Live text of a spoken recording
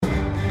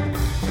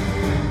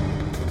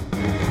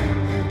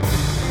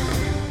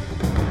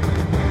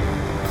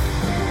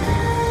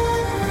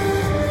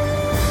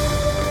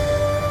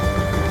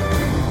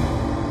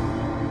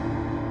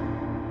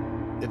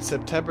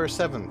September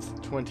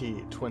 7th,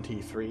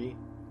 2023,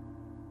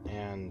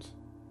 and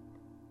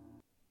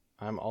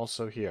I'm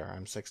also here.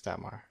 I'm Six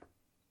Datmar.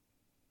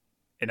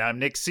 And I'm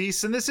Nick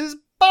Cease, and this is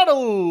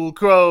Bottle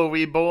Crow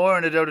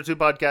Reborn, a Dota 2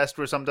 podcast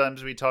where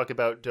sometimes we talk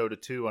about Dota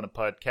 2 on a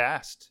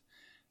podcast.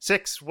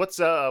 Six, what's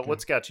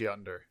got you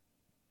under?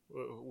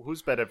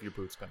 Whose bed have your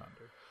boots been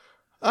under?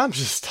 I'm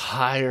just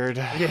tired.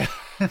 Yeah.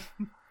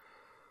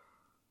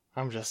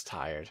 I'm just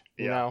tired.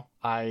 Yeah. You know,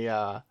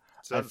 I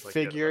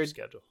figured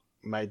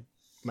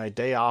my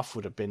day off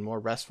would have been more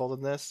restful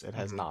than this. It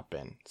has not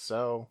been.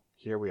 So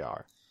here we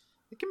are.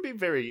 It can be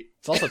very...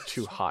 It's also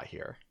too hot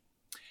here.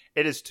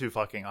 It is too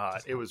fucking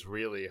hot. It was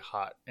really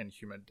hot and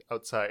humid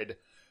outside.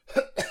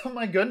 Oh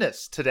my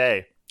goodness,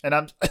 today. And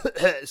I'm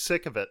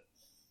sick of it.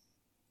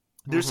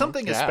 There's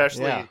something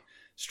especially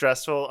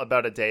stressful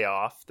about a day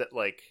off that,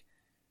 like,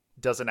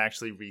 doesn't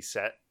actually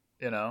reset,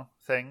 you know,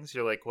 things.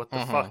 You're like, what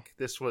the fuck?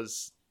 This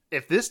was...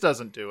 If this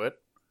doesn't do it,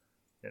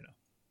 you know.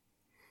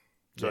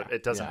 So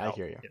it doesn't help. I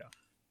hear you. You know.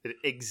 It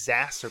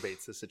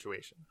exacerbates the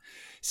situation.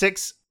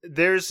 Six,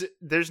 there's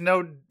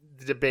no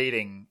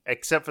debating,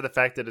 except for the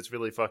fact that it's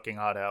really fucking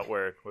hot out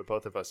where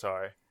both of us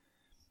are.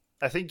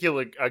 I think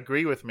you'll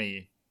agree with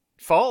me.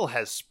 Fall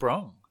has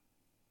sprung.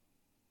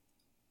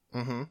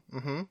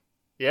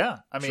 Yeah,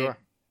 I mean,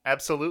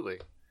 absolutely.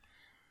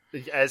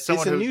 As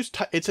someone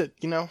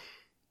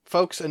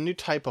folks, a new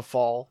type of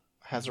fall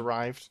has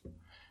arrived.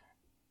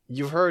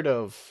 You've heard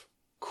of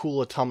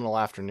cool autumnal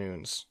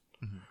afternoons.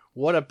 Mm-hmm.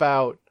 What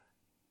about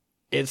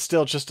it's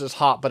still just as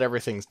hot, but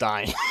everything's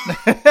dying?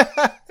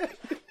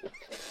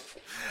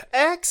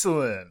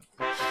 Excellent.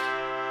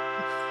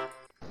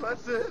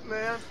 That's it,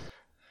 man.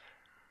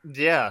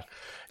 Yeah.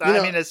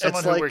 I mean, as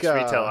someone who works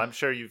retail, I'm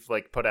sure you've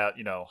like put out,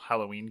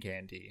 Halloween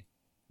candy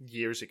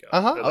years ago.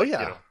 Oh,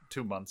 yeah.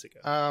 2 months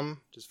ago.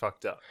 Just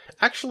fucked up.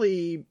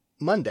 Actually,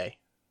 Monday.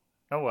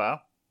 Oh,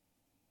 wow.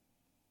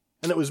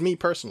 And it was me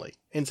personally,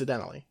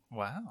 incidentally.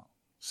 Wow.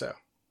 So,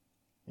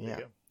 yeah.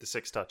 The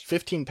 6 touch.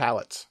 15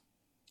 pallets.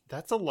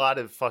 That's a lot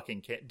of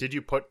fucking candy. Did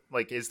you put,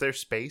 is there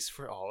space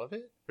for all of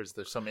it? Or is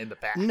there some in the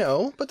back?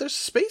 No, but there's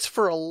space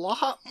for a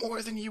lot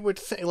more than you would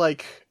think.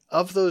 Like,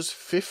 of those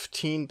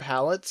 15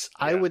 pallets,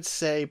 I would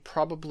say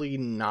probably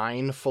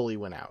 9 fully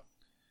went out.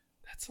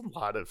 That's a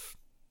lot of,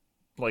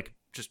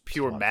 just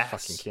pure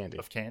mass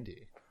of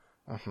candy.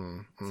 That's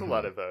a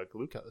lot of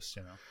glucose,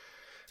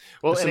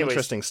 Well, there's some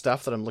interesting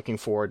stuff that I'm looking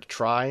forward to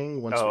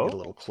trying once we get a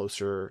little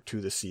closer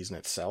to the season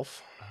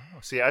itself. Oh,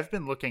 see, I've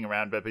been looking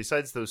around, but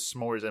besides those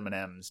s'mores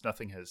M&Ms,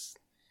 nothing has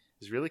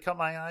really caught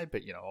my eye.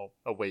 But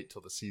I'll wait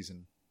till the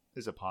season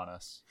is upon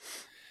us.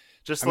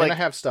 I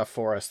have stuff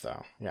for us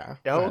though. Yeah.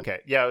 Oh, okay.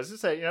 Yeah, I was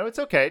just saying, it's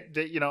okay.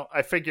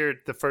 I figured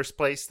the first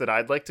place that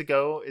I'd like to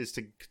go is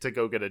to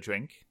go get a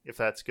drink, if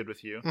that's good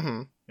with you.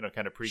 Mm-hmm.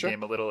 Kind of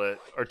pregame a little at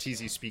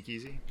Arteezy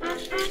Speakeasy.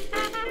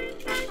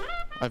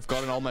 I've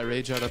gotten all my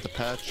rage out at the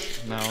patch.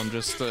 Now I'm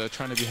just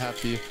trying to be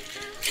happy.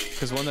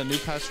 Because when the new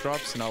patch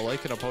drops and I'll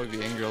like it, I'll probably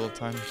be angry all the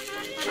time.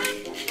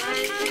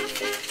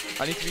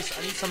 I need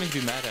something to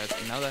be mad at.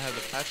 And now that I have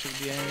the patch to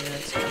be angry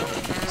at.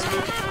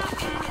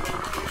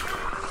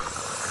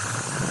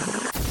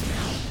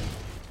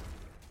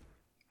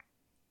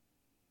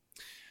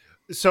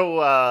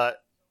 So,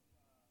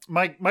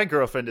 my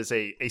girlfriend is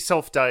a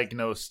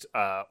self-diagnosed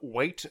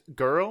white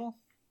girl.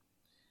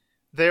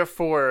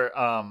 Therefore,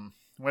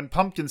 when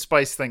pumpkin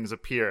spice things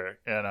appear,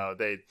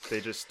 they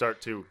just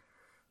start to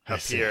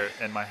appear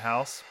in my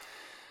house.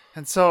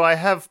 And so I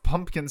have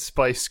pumpkin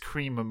spice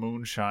cream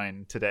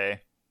moonshine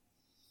today.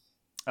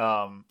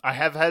 I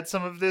have had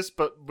some of this,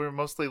 but we're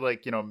mostly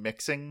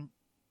mixing.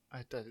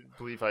 I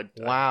believe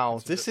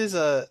Wow, this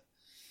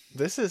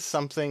is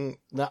something,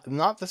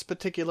 not this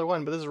particular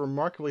one, but this is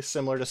remarkably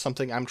similar to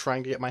something I'm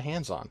trying to get my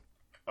hands on.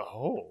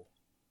 Oh.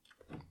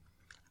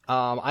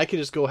 I could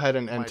just go ahead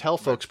and tell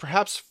folks.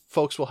 Perhaps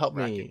folks will help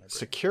me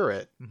secure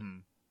it. Mm-hmm.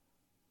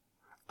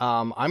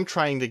 I'm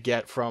trying to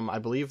get from, I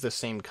believe, the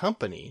same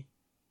company.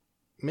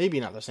 Maybe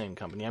not the same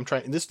company.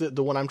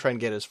 The one I'm trying to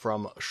get is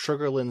from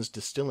Sugarland's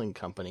Distilling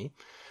Company.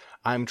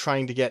 I'm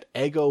trying to get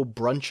Eggo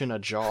Brunch in a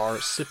Jar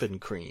Sippin'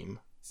 Cream.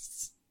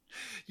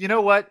 You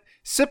know what?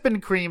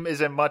 Sippin' Cream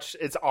is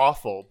it's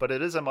awful, but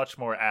it is a much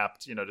more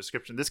apt,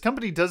 description. This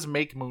company does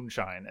make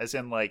moonshine, as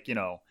in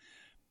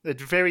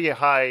it's very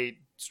high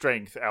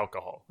strength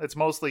alcohol. It's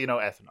mostly,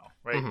 ethanol,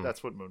 right? Mm-hmm.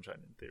 That's what moonshine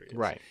in theory is.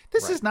 Right.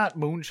 This is not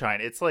moonshine.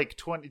 It's like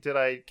 20, did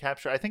I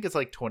capture? I think it's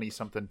like 20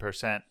 something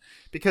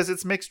 % because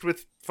it's mixed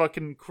with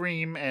fucking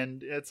cream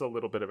and it's a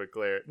little bit of a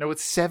glare. No,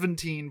 it's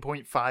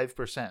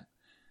 17.5%.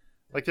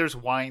 Like there's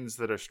wines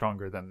that are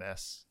stronger than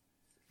this.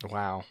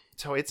 Wow.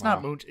 So it's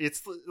not moonshine.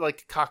 It's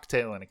like a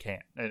cocktail in a can,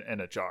 in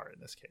a jar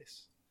in this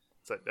case.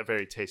 It's a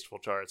very tasteful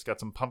jar. It's got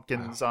some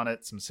pumpkins on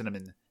it, some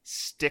cinnamon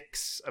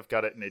sticks. I've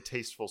got it in a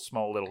tasteful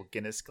small little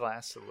Guinness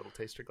glass, a little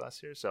taster glass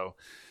here. So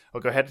I'll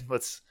go ahead.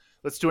 Let's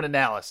do an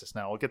analysis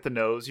now. We'll get the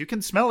nose. You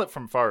can smell it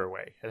from far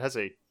away. It has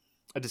a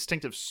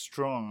distinctive,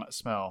 strong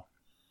smell.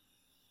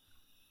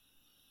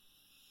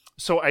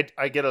 So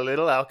I get a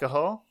little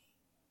alcohol.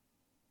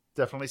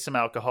 Definitely some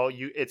alcohol.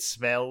 It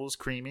smells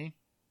creamy,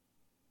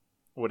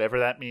 whatever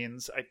that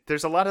means.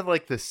 There's a lot of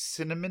like the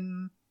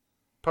cinnamon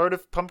part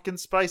of pumpkin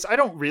spice. I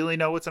don't really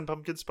know what's in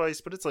pumpkin spice,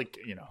 but it's like,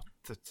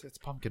 it's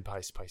pumpkin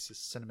pie spices,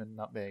 cinnamon,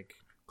 nutmeg,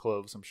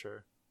 cloves, I'm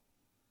sure.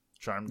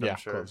 Charmed, I'm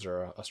sure. Cloves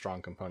are a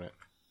strong component.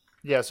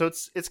 Yeah, so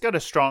it's got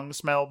a strong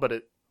smell,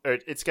 but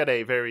it's got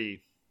a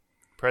very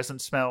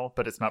present smell,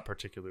 but it's not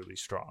particularly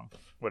strong.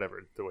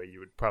 Whatever the way you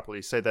would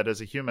properly say that as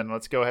a human.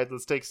 Let's go ahead.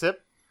 Let's take a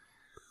sip.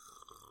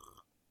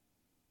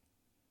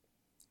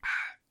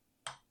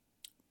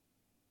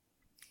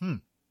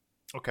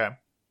 Okay.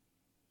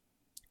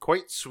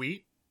 Quite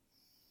sweet.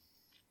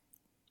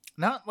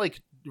 Not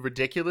like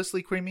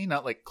ridiculously creamy,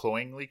 not like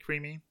cloyingly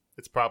creamy.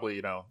 It's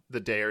probably, the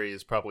dairy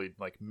is probably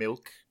like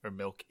milk or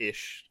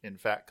milk-ish in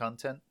fat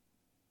content.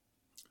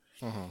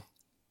 Mm-hmm.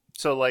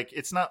 So like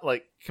it's not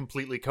like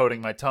completely coating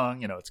my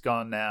tongue, it's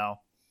gone now.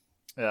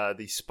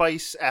 The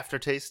spice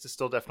aftertaste is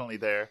still definitely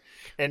there.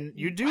 And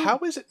you do... How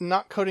is it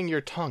not coating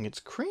your tongue? It's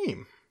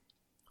cream.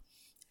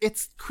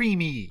 It's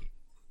creamy.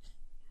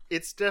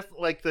 It's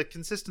like the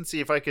consistency,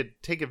 if I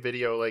could take a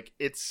video, like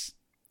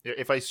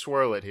if I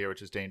swirl it here,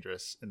 which is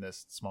dangerous in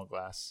this small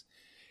glass,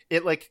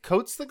 it like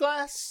coats the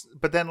glass,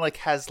 but then like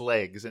has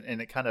legs and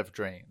it kind of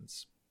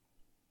drains.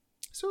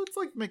 So it's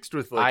like mixed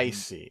with like... I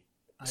see.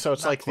 So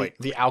it's like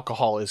the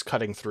alcohol is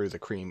cutting through the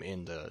cream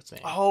in the thing.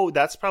 Oh,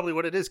 that's probably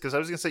what it is. Because I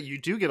was going to say, you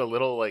do get a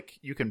little, like,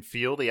 you can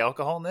feel the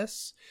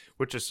alcoholness,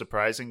 which is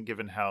surprising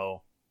given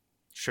how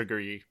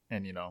sugary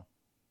and,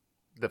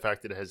 the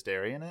fact that it has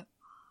dairy in it.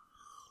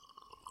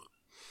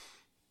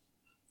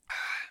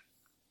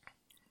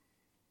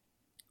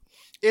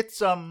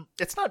 It's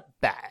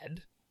not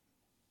bad.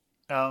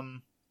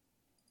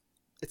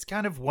 It's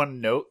kind of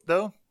one note,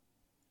 though.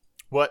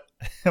 What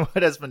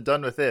has been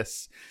done with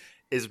this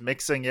is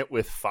mixing it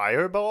with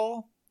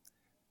Fireball.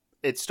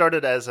 It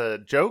started as a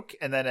joke,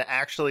 and then it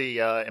actually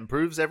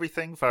improves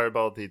everything.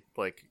 Fireball, the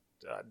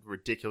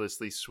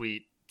ridiculously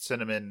sweet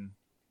cinnamon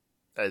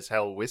as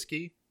hell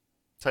whiskey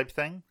type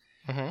thing.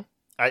 Mm-hmm.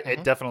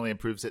 It definitely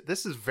improves it.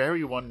 This is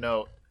very one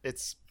note.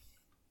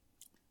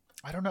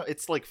 I don't know.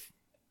 It's like,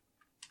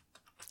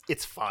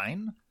 it's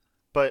fine,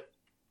 but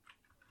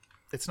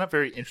it's not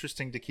very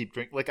interesting to keep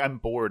drinking. Like, I'm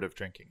bored of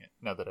drinking it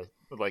now that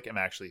I'm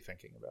actually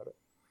thinking about it.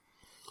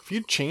 If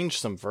you change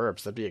some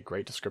verbs, that'd be a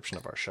great description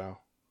of our show.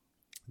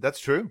 That's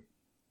true.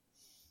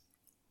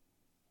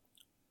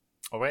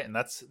 All right, and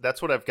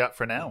that's what I've got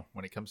for now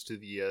when it comes to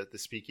the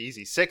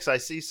speakeasy. 6, I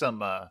see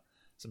some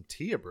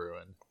tea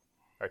brewing.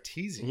 Or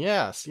teasing.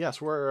 Yes.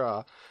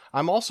 We're.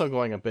 I'm also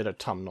going a bit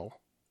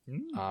autumnal,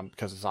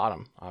 because it's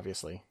autumn,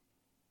 obviously.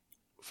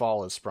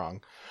 Fall is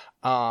sprung.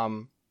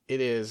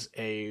 It is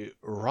a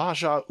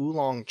Raja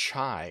Oolong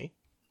Chai.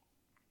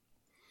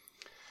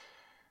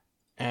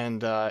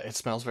 And it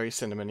smells very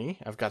cinnamony.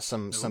 I've got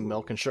some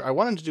milk and sugar. I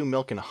wanted to do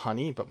milk and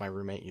honey, but my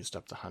roommate used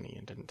up the honey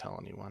and didn't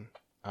tell anyone.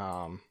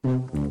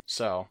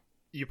 So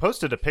you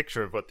posted a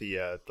picture of what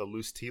the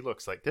loose tea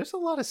looks like. There's a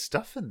lot of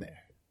stuff in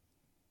there.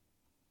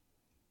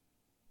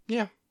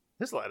 Yeah,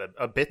 there's a lot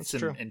of bits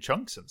and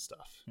chunks and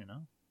stuff.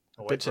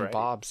 Bits and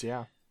bobs.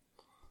 Yeah,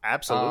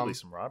 absolutely.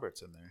 Some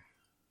Roberts in there.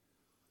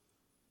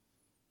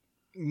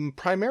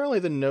 Primarily,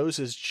 the nose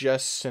is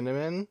just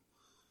cinnamon.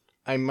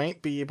 I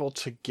might be able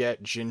to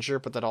get ginger,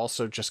 but that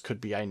also just could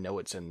be I know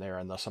it's in there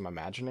unless I'm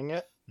imagining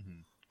it.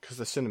 Because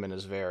the cinnamon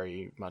is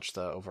very much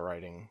the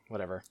overriding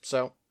whatever.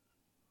 So,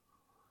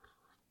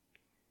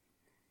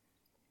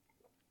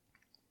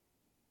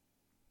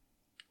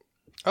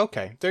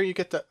 okay, there you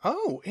get the...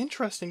 Oh,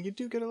 interesting. You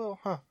do get a little...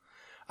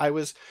 I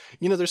was...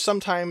 there's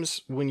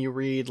sometimes when you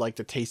read like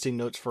the tasting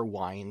notes for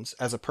wines,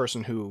 as a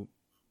person who...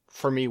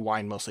 For me,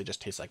 wine mostly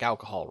just tastes like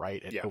alcohol,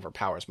 right? It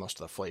overpowers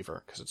most of the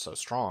flavor because it's so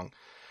strong.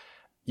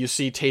 You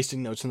see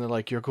tasting notes and they're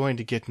like, you're going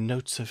to get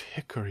notes of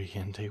hickory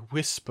and a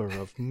whisper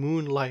of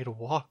moonlight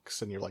walks.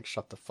 And you're like,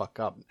 shut the fuck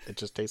up. It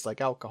just tastes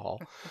like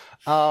alcohol.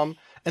 And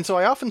so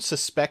I often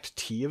suspect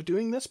tea of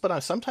doing this, but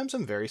sometimes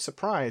I'm very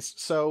surprised.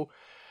 So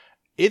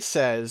it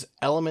says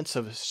elements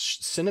of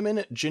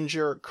cinnamon,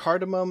 ginger,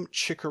 cardamom,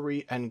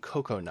 chicory, and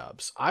cocoa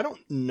nubs. I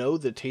don't know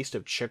the taste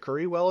of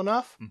chicory well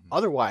enough.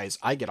 Otherwise,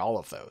 I get all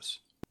of those.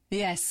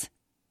 Yes.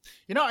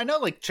 I know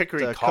like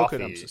chicory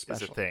coffee is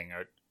a thing,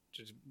 or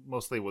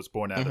mostly was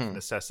born out of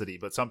necessity,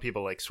 but some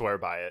people like swear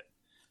by it,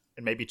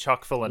 and maybe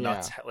chock full of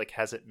nuts like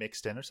has it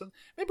mixed in or something.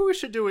 Maybe we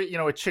should do it,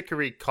 a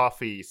chicory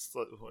coffee,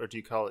 or do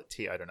you call it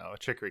tea? I don't know, a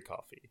chicory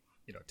coffee,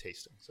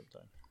 tasting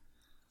sometime.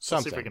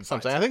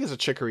 Something. I think it's a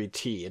chicory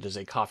tea. It is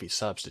a coffee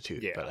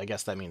substitute, but I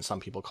guess that means some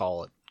people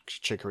call it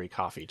chicory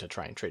coffee to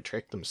try and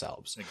trick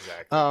themselves.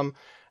 Exactly.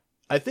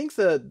 I think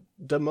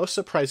the most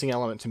surprising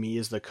element to me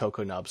is the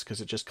cocoa nubs, because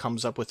it just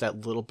comes up with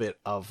that little bit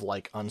of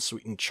like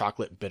unsweetened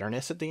chocolate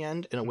bitterness at the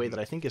end in a way that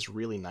I think is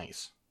really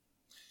nice.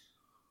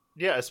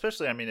 Yeah,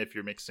 especially if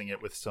you're mixing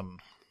it with some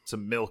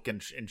milk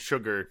and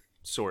sugar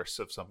source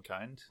of some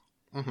kind.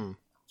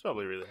 It's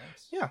probably really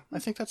nice. Yeah, I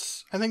think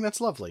that's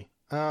lovely.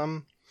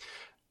 Time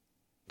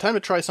to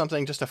try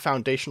something, just a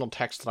foundational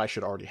text that I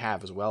should already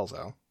have as well,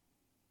 though.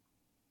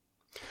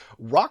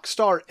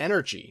 Rockstar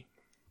Energy.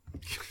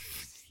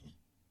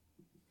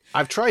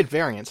 I've tried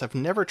variants. I've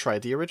never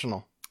tried the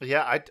original.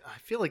 Yeah, I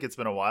feel like it's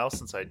been a while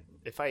since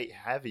if I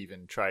have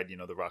even tried,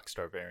 the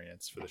Rockstar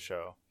variants for the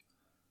show.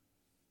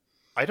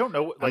 I don't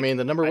know. I mean,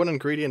 the number one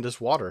ingredient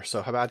is water,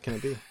 so how bad can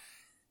it be?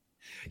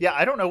 Yeah,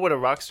 I don't know what a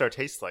Rockstar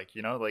tastes like,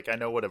 Like, I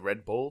know what a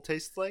Red Bull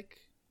tastes like.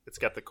 It's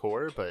got the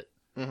core, but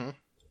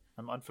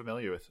I'm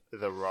unfamiliar with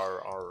the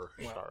RAR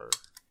Star.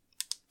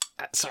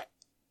 Sorry.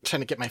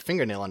 Trying to get my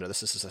fingernail under this.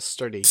 This is a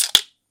sturdy...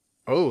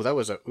 Oh, that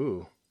was a...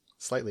 Ooh.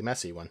 Slightly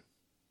messy one.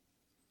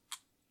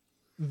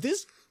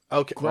 This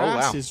okay.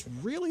 grass is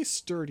really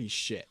sturdy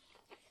shit.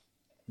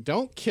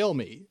 Don't kill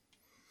me.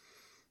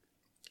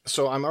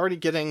 So I'm already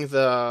getting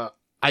the...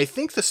 I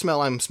think the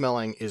smell I'm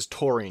smelling is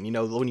taurine.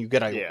 When you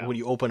get when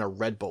you open a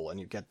Red Bull and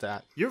you get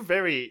that. You're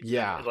very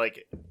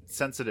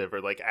sensitive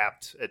or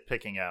apt at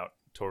picking out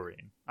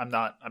taurine. I'm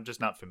just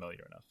not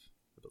familiar enough,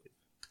 I believe.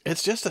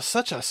 It's just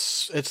such a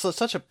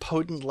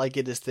potent,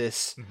 it is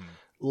this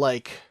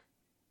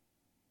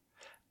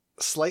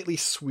slightly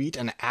sweet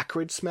and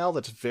acrid smell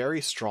that's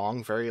very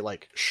strong, very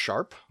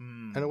sharp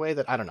in a way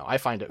that I don't know. I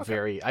find it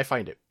very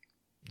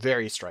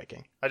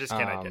striking. I just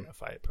can't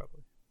identify it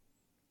properly.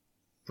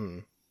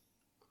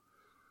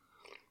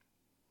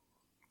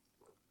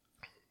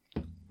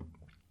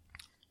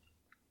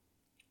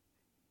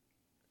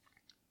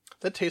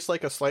 That tastes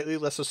like a slightly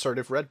less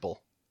assertive Red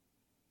Bull.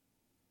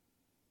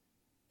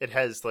 It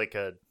has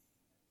a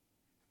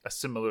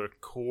similar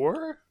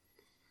core.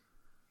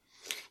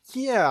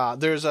 Yeah,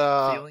 there's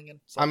a feeling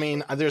in I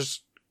mean,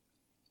 there's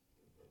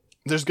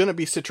going to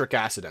be citric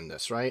acid in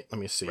this, right? Let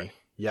me see. Right.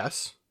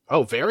 Yes.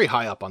 Oh, very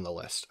high up on the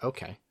list.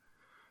 Okay.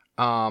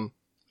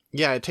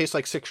 Yeah, it tastes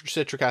like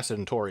citric acid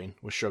and taurine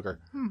with sugar.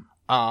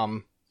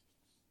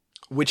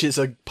 Which is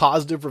a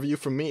positive review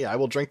from me. I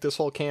will drink this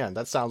whole can.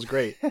 That sounds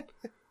great.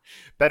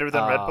 Better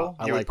than Red Bull?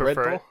 I like Red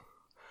Bull.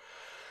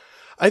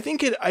 I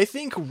think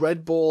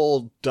Red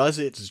Bull does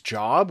its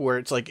job where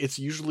it's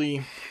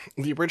usually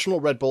the original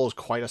Red Bull is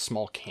quite a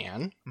small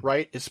can,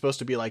 right? It's supposed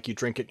to be you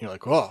drink it and you're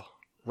like, oh,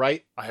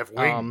 right? I have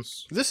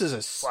wings. This is a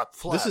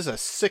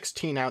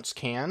 16-ounce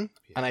can,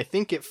 and I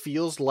think it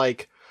feels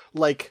like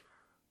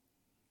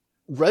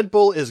Red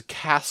Bull is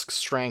cask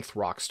strength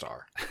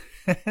Rockstar.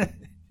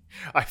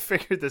 I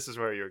figured this is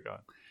where you were going.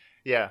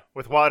 Yeah,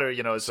 with water,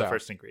 is the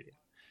first ingredient.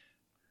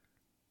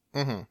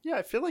 Mm-hmm. Yeah,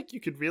 I feel like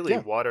you could really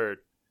water.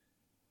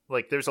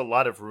 There's a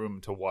lot of room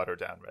to water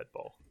down Red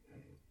Bull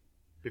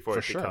before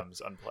it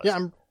becomes unpleasant.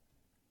 Yeah,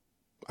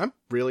 I'm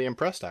really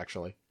impressed,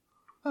 actually.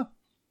 Huh.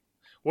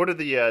 What are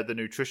the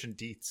nutrition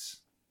deets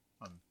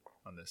on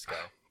this guy?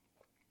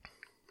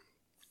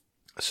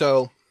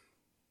 So,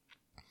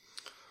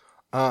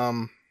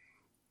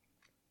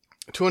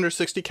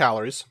 260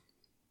 calories.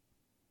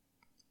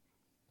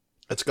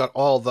 It's got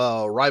all the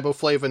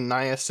riboflavin,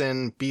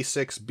 niacin,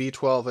 B6,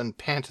 B12, and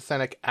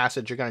pantothenic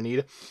acid you're going to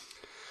need.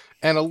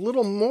 And a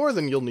little more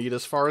than you'll need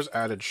as far as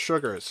added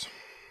sugars.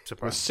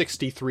 With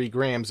 63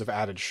 grams of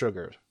added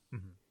sugar.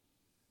 Mm-hmm.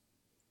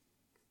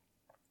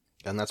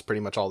 And that's pretty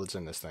much all that's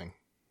in this thing.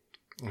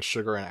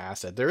 Sugar and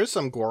acid. There is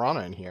some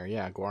guarana in here.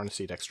 Yeah, guarana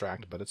seed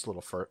extract, but it's a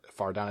little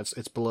far down.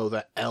 It's below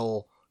the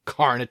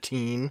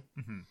L-carnitine.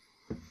 Mm-hmm.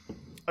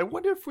 I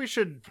wonder if we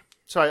should...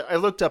 So I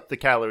looked up the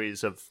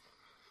calories of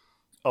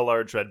a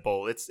large Red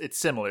Bull. It's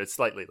similar. It's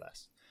slightly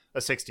less. A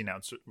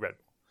 16-ounce Red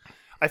Bull.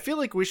 I feel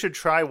like we should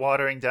try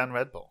watering down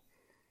Red Bull.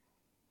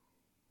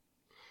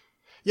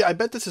 Yeah, I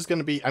bet this is going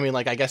to be. I mean,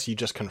 I guess you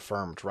just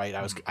confirmed, right?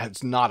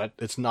 It's not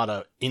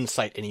a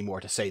insight anymore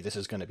to say this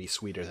is going to be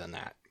sweeter than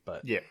that.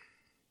 But yeah,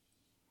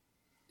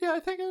 I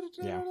think I'd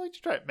like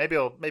to try it. Maybe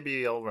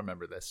I'll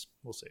remember this.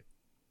 We'll see.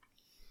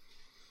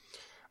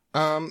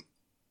 I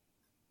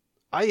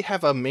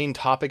have a main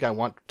topic I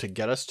want to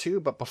get us to,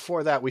 but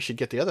before that, we should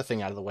get the other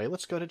thing out of the way.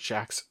 Let's go to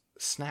Jack's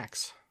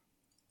snacks.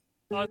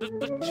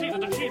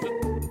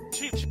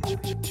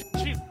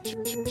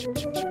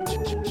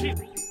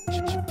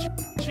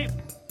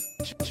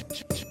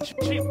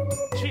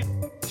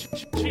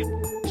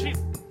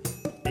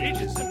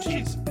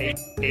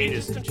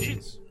 Ages some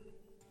cheese.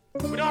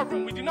 We don't have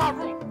room. We do not have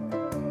room.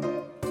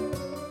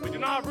 We do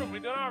not have room. We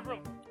do not have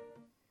room.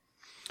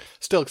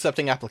 Still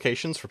accepting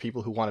applications for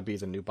people who want to be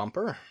the new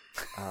bumper.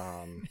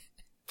 No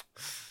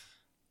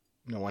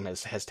one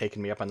has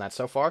taken me up on that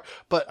so far.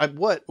 But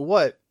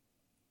what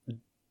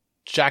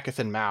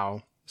Jackathan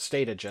Mao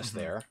stated just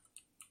there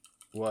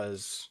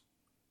was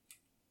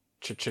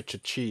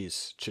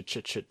cheese.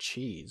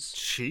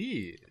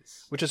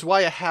 Cheese. Which is why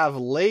I have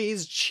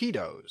Lay's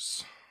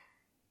Cheetos.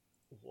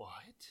 What?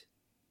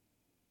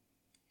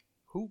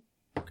 Who?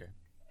 Okay.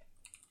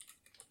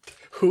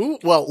 Who?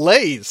 Well,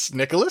 Lay's,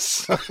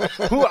 Nicholas.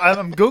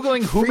 I'm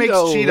Googling who makes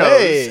Cheetos,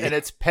 Lay. And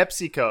it's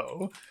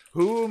PepsiCo.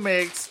 Who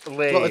makes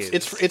Lay's? Well,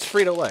 it's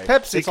Frito-Lay.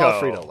 PepsiCo. It's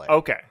all Frito-Lay.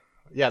 Okay.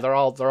 Yeah, they're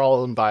all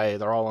owned by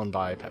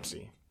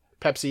Pepsi.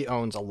 Pepsi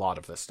owns a lot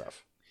of this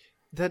stuff.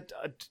 That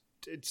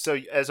so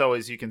as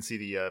always, you can see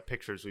the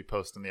pictures we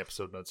post in the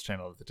episode notes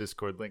channel of the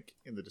Discord link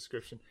in the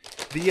description.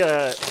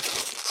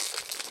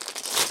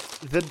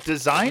 the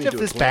design of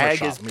this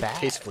bag is bad.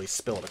 Tastefully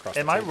spill it across.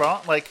 Am the I table.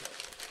 wrong? Like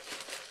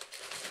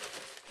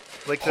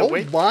the Oh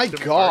way my the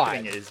God.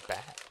 marketing is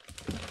bad.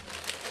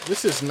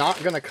 This is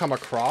not going to come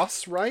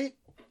across right.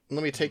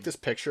 Let me take this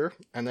picture,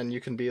 and then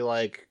you can be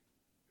like,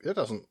 it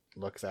doesn't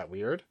look that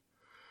weird.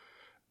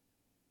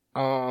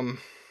 Add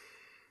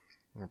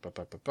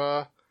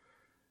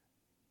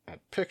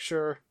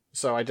picture.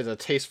 So I did a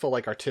tasteful,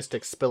 like,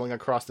 artistic spilling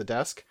across the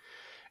desk.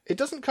 It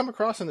doesn't come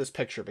across in this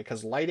picture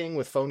because lighting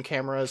with phone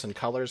cameras and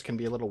colors can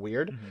be a little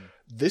weird. Mm-hmm.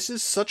 This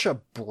is such a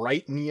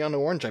bright neon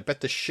orange. I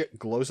bet this shit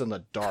glows in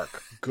the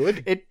dark.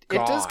 Good It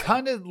God. does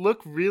kind of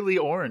look really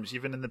orange,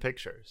 even in the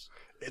pictures.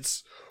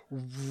 It's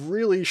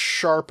really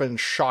sharp and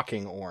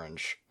shocking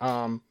orange.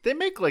 They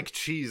make like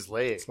cheese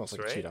lays. It smells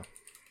like right? Cheeto.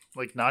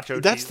 Like nacho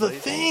cheese. That's the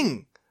lays.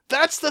 thing.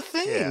 That's the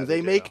thing. Yeah,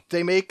 they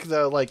make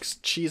the like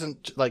cheese and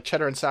like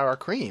cheddar and sour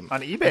cream.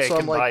 On eBay, so I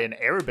can buy an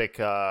Arabic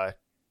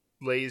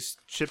Lay's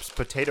chips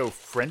potato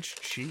French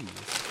cheese.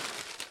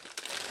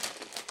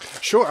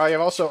 Sure, I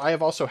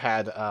have also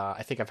had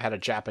I think I've had a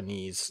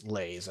Japanese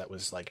Lay's that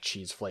was like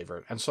cheese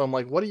flavored, and so I'm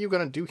like, what are you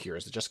gonna do here?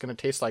 Is it just gonna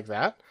taste like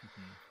that?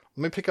 Mm-hmm.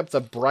 Let me pick up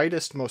the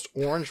brightest, most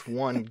orange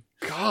one.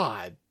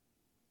 God,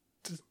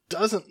 this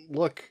doesn't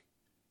look.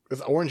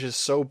 The orange is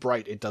so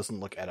bright it doesn't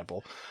look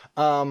edible.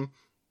 I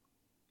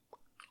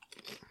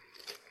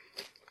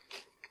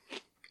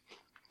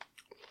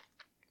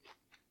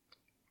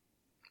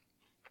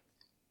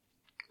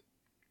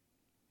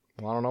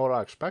don't know what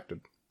I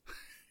expected.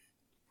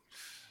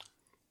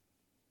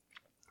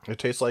 It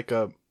tastes like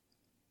a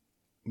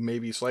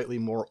maybe slightly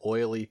more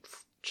oily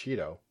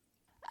Cheeto.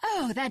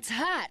 Oh, that's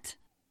hot.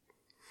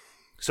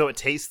 So it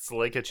tastes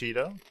like a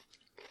Cheeto?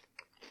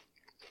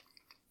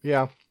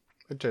 Yeah,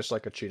 it tastes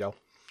like a Cheeto.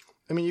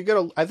 I mean,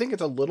 I think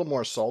it's a little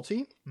more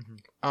salty.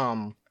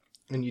 Mm-hmm.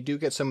 And you do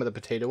get some of the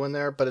potato in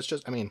there, but it's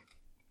just, I mean,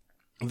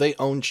 they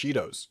own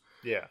Cheetos.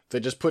 Yeah. They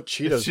just put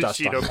Cheetos dust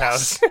Cheeto on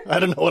powder. I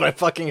don't know what I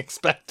fucking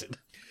expected.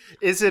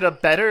 Is it a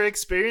better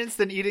experience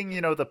than eating,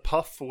 the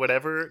puff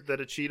whatever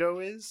that a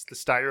Cheeto is? The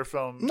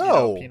styrofoam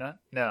peanut?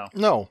 No.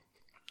 No,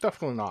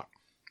 definitely not.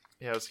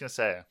 Yeah, I was going to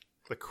say,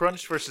 the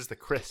crunch versus the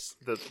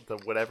crisp, the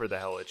whatever the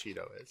hell a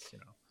Cheeto is,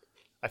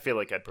 I feel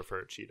like I'd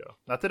prefer a Cheeto.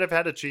 Not that I've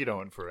had a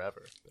Cheeto in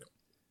forever. But...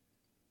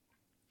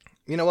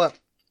 You know what?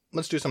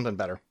 Let's do something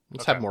better.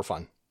 Let's have more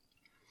fun.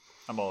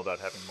 I'm all about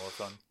having more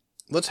fun.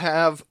 Let's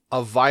have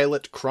a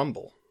violet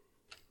crumble.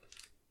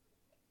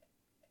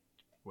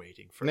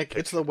 Waiting for Nick,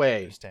 it's the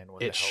way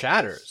it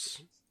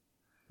shatters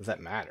that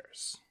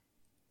matters.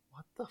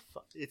 What the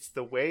fuck? It's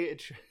the way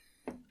it...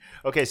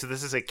 Okay, so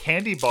this is a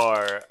candy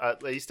bar,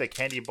 at least a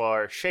candy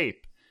bar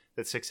shape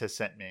that Six has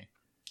sent me.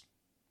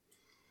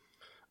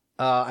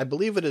 I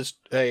believe it is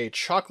a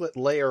chocolate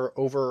layer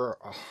over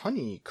a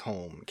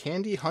honeycomb.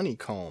 Candy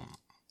honeycomb.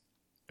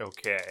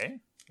 Okay.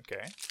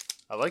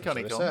 I like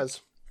honeycomb. That's what it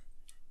says.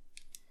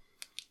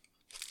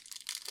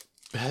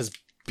 It has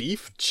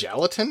beef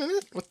gelatin in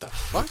it? What the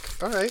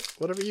fuck? All right,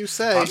 whatever you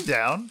say. I'm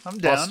down.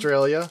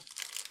 Australia.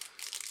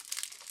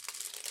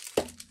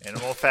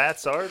 Animal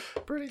fats are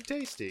pretty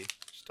tasty.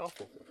 Just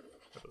awful,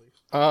 I believe.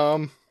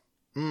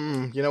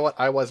 You know what?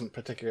 I wasn't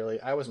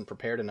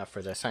prepared enough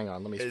for this. Hang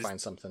on, let me find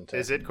something to...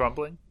 Is it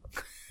crumbling?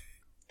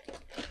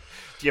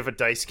 Do you have a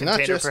dice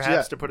container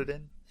perhaps to put it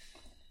in?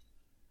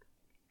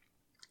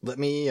 Let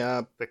me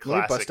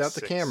bust out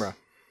the camera.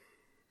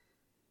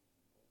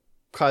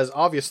 Because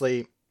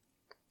obviously,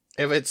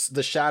 if it's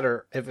the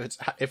shatter,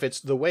 if it's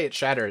the way it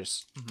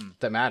shatters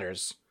that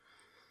matters,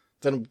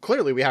 then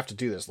clearly we have to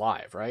do this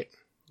live, right?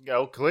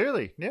 Oh,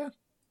 clearly, yeah.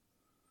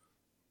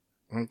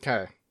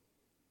 Okay.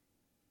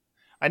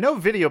 I know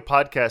video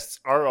podcasts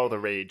are all the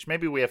rage.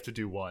 Maybe we have to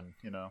do one,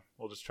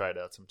 We'll just try it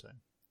out sometime.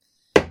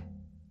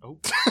 Oh,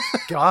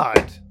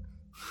 God.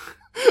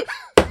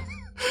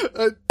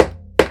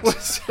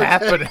 What's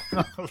happening?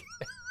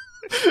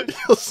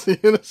 You'll see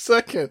in a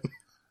second.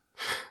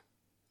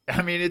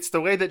 I mean, it's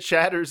the way that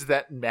shatters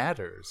that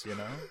matters,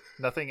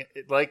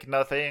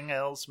 Nothing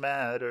else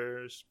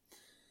matters.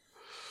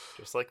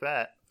 Just like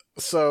that.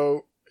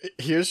 So,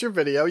 here's your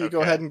video. You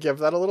go ahead and give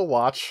that a little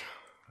watch.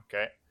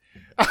 Okay.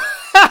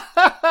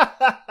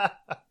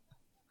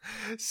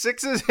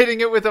 Six is hitting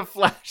it with a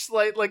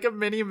flashlight like a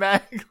mini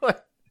mag,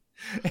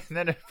 and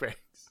then it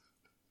breaks.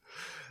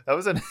 That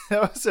was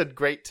a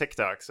great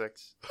TikTok,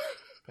 Six.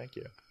 Thank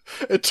you.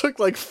 It took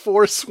like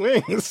 4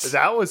 swings.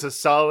 That was a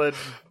solid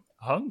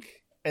hunk,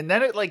 and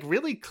then it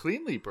really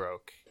cleanly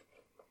broke.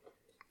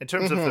 In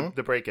terms of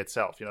the break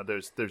itself,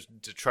 there's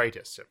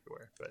detritus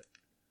everywhere, but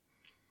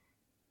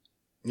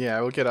yeah,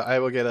 I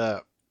will get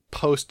a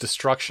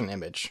post-destruction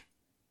image.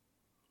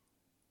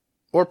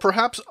 Or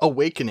perhaps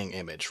awakening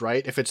image,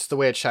 right? If it's the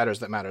way it shatters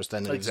that matters,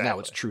 then it is now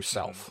its true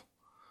self.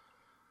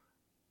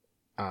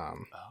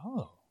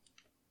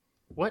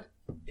 What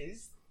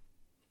is...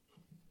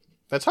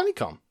 That's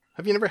honeycomb.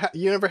 Have you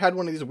never had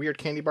one of these weird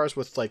candy bars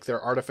with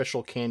their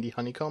artificial candy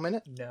honeycomb in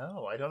it?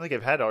 No, I don't think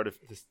I've had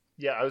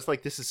Yeah, I was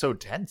like, this is so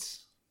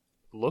dense.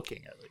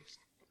 Looking, at least.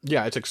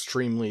 Yeah, it's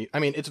extremely... I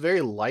mean, it's very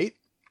light,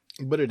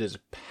 but it is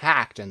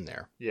packed in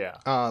there. Yeah.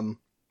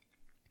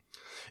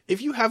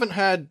 If you haven't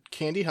had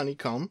candy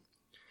honeycomb,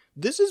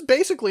 this is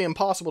basically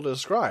impossible to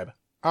describe.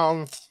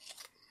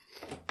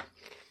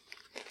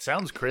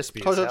 Sounds crispy.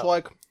 Because as it's hell.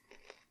 like,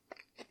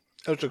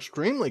 it's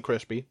extremely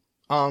crispy.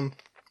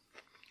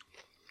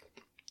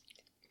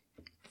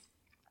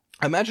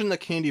 Imagine the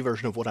candy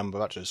version of what I'm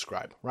about to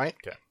describe, right?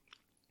 Okay.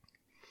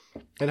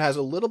 It has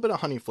a little bit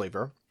of honey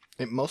flavor.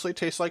 It mostly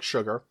tastes like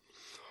sugar.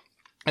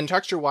 And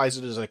texture-wise,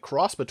 it is a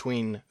cross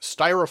between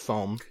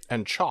styrofoam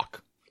and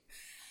chalk.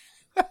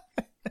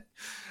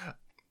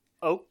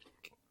 Oh,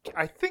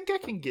 I think I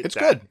can get It's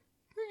that. good.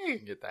 I think I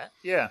can get that.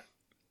 Yeah.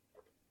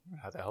 I don't know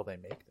how the hell they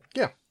make that.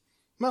 Yeah.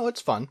 Well,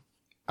 it's fun.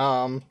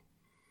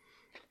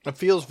 It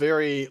feels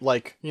very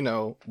like,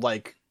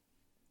 like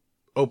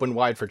open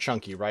wide for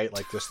chunky, right?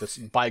 Like this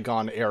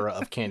bygone era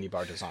of candy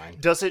bar design.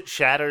 Does it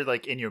shatter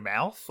like in your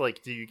mouth?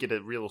 Like, do you get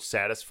a real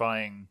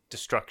satisfying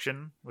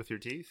destruction with your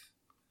teeth?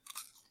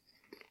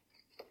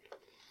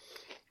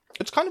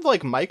 It's kind of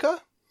like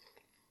mica,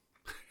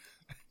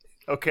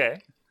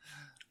 Okay.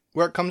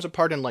 where it comes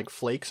apart in like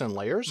flakes and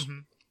layers. Mm-hmm.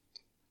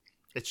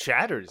 It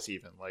shatters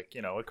even like,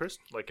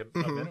 a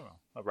mineral,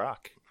 a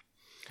rock.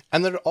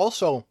 And then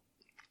also,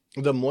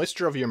 the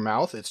moisture of your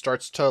mouth, it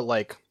starts to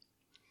like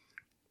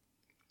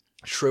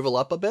shrivel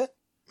up a bit,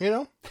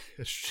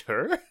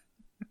 Sure.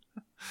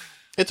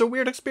 It's a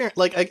weird experience.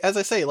 Like, as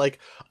I say, like,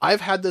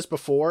 I've had this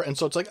before, and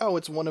so it's like, oh,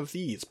 it's one of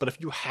these. But if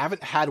you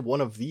haven't had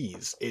one of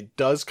these, it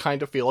does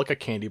kind of feel like a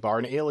candy bar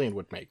an alien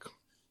would make.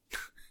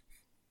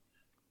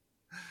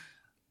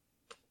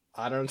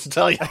 I don't know what to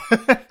tell you.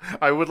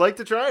 I would like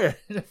to try it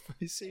if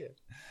I see it.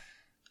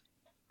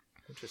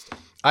 Interesting.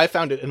 I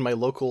found it in my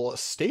local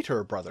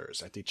Stater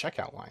Brothers at the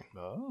checkout line.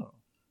 Oh,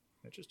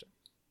 interesting.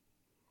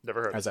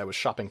 Never heard. As I was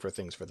shopping for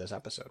things for this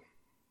episode.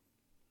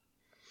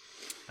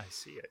 I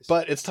see.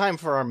 But it's time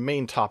for our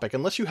main topic.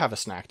 Unless you have a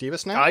snack. Do you have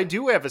a snack? I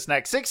do have a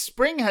snack.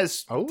 Spring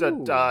has Oh.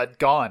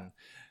 gone.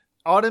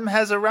 Autumn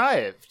has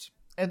arrived.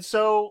 And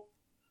so,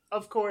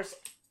 of course,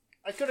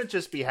 I couldn't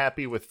just be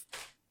happy with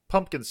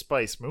pumpkin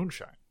spice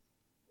moonshine.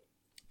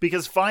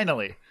 Because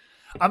finally,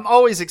 I'm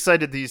always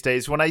excited these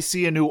days when I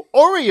see a new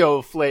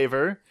Oreo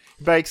flavor.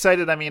 By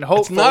excited, I mean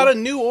hopeful. It's not a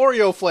new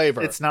Oreo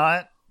flavor. It's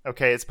not?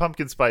 Okay, it's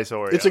pumpkin spice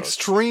Oreo. It's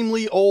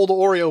extremely old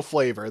Oreo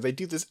flavor. They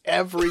do this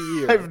every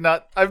year.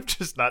 I've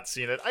just not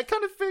seen it. I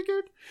kind of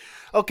figured.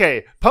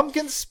 Okay,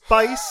 pumpkin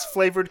spice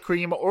flavored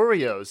cream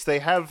Oreos. They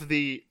have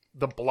the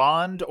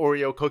blonde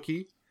Oreo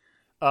cookie.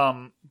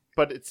 But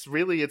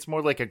it's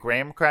more like a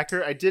graham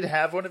cracker. I did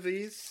have one of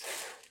these,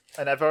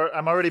 and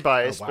I'm already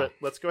biased. Oh, wow. But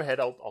let's go ahead.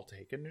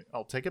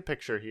 I'll take a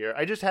picture here.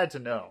 I just had to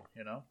know,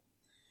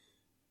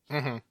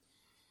 Mm-hmm.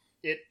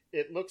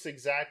 It looks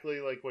exactly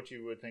like what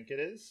you would think it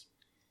is.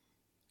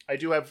 I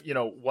do have,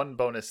 one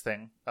bonus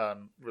thing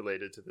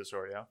related to this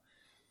Oreo.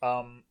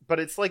 But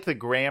it's like the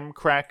graham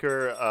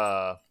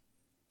cracker,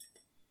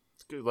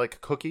 like a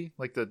cookie.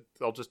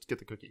 I'll just get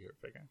the cookie here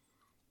if I can.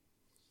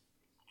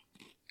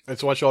 I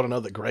just want you all to know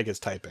that Greg is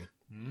typing.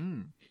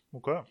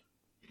 Okay.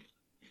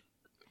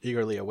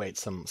 Eagerly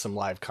awaits some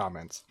live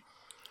comments.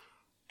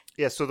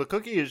 Yeah, so the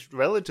cookie is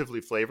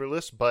relatively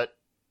flavorless, but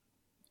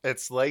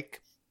it's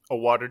like a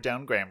watered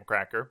down graham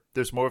cracker.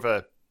 There's more of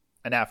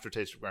an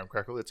aftertaste of graham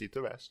cracker. Let's eat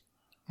the rest.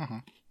 Mm-hmm.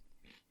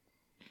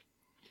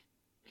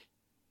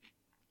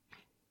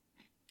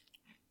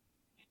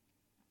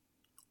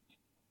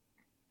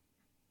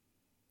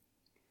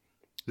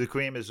 The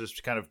cream is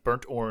just kind of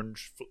burnt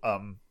orange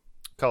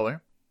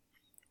color.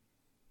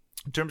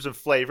 In terms of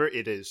flavor,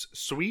 it is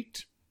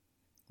sweet,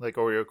 like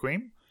Oreo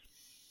cream.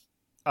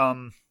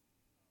 And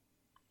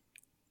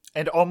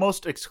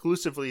almost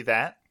exclusively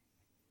that.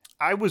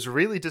 I was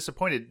really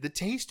disappointed. The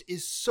taste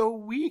is so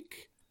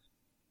weak.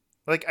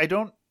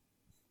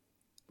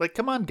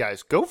 Come on,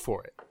 guys, go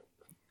for it.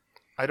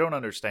 I don't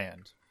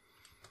understand.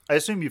 I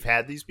assume you've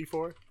had these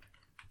before?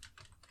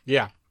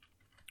 Yeah.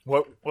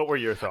 What were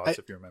your thoughts,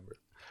 if you remember?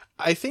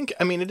 I think,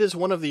 it is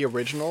one of the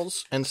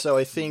originals, and so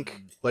I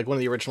think, like, one of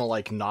the original,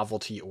 like,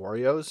 novelty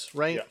Oreos,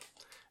 right? Yeah.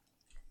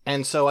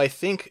 And so I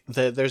think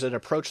that there's an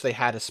approach they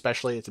had,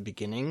 especially at the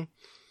beginning,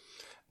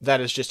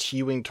 that is just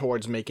hewing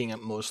towards making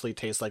it mostly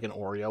taste like an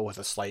Oreo with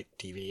a slight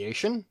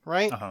deviation,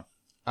 right? Uh-huh.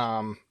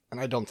 And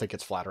I don't think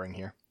it's flattering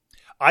here.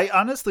 I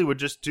honestly would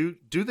just do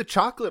the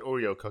chocolate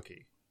Oreo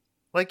cookie.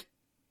 Put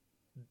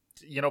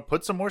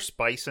some more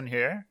spice in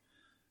here.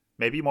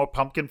 Maybe more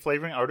pumpkin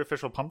flavoring,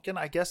 artificial pumpkin,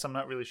 I guess. I'm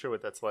not really sure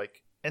what that's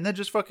like. And then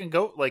just fucking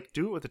do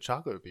it with the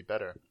chocolate would be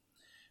better.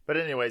 But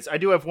anyways, I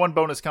do have one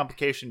bonus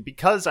complication.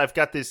 Because I've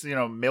got this,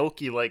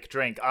 milky-like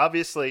drink.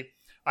 Obviously,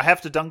 I have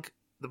to dunk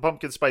the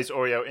pumpkin spice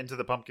Oreo into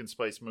the pumpkin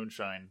spice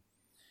moonshine.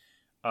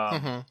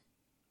 Mm-hmm.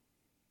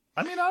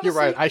 I mean, honestly, you're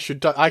right. I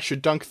should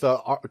dunk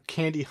the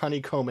candy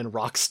honeycomb and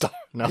Rockstar.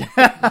 No,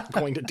 I'm not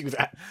going to do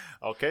that.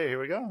 Okay, here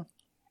we go.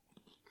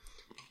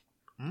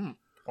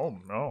 Oh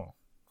no.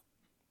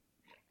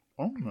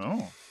 Oh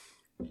no.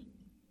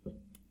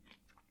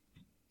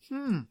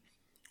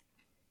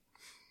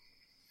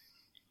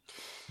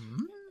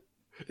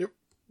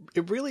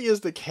 it really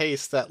is the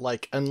case that,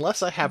 like,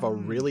 unless I have a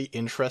really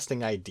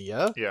interesting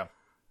idea Yeah.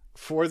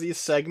 for these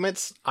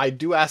segments, I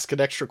do ask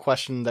an extra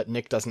question that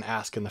Nick doesn't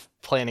ask in the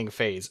planning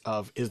phase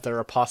of, is there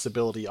a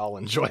possibility I'll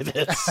enjoy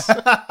this?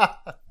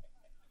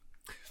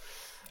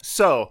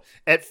 So,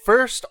 at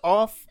first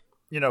off,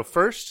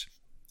 first,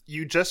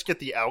 you just get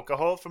the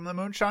alcohol from the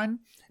moonshine,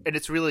 and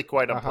it's really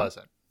quite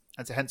unpleasant.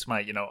 That's hence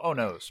my, oh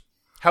no's.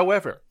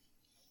 However,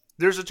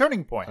 there's a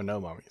turning point. Oh no,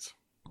 mummies.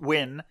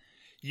 When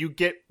you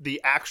get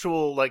the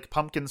actual, like,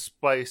 pumpkin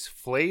spice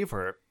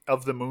flavor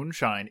of the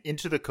moonshine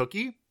into the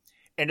cookie,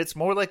 and it's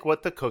more like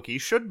what the cookie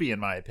should be, in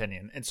my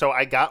opinion. And so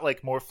I got,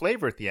 like, more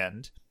flavor at the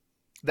end.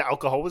 The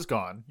alcohol was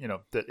gone.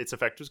 Its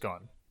effect was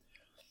gone.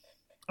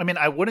 I mean,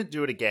 I wouldn't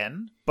do it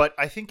again, but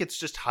I think it's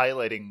just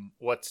highlighting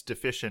what's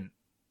deficient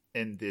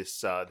in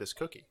this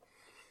cookie.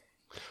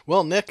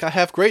 Well, Nick, I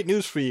have great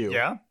news for you.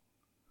 Yeah?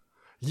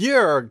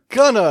 You're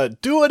gonna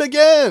do it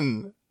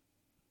again!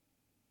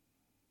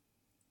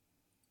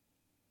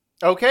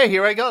 Okay,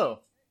 here I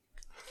go.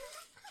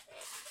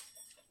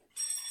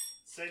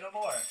 Say no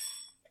more.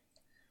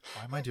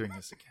 Why am I doing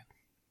this again?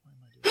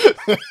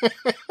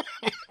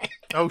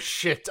 Oh,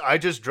 shit. I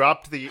just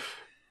dropped the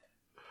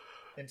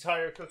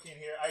entire cookie in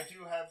here. I do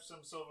have some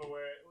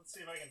silverware. Let's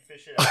see if I can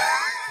fish it out.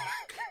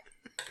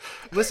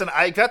 Listen,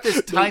 I got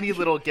this tiny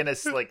little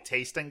Guinness, like,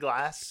 tasting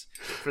glass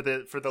for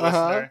the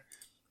listener,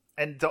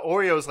 and the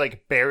Oreo is,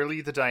 like,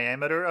 barely the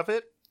diameter of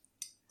it.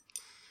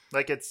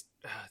 Like, it's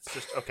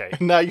just okay.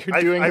 Now you're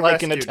doing I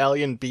like an rescued.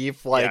 Italian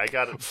beef, like, I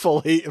got it.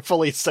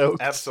 fully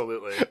soaked.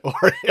 Absolutely.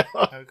 Oreo.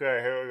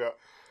 Okay, here we go.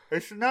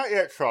 It's not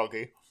yet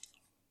soggy.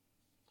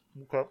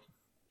 Okay.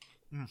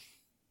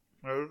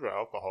 There's the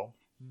alcohol.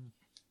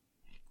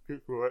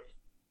 Get through it.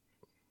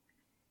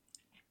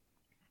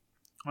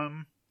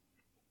 I've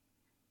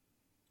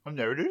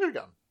never did it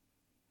again.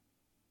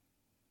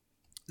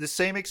 The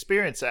same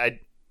experience.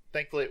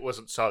 Thankfully it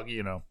wasn't soggy.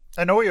 An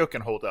Oreo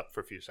can hold up for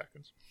a few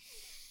seconds.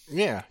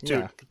 Yeah,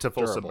 to full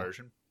durable.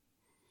 submersion.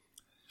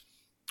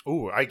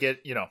 Ooh, I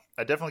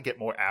definitely get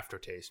more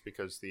aftertaste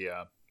because the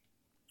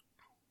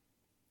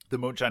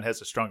moonshine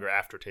has a stronger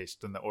aftertaste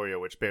than the Oreo,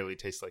 which barely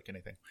tastes like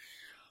anything.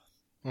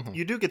 Mm-hmm.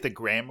 You do get the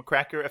graham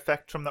cracker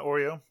effect from the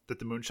Oreo that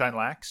the moonshine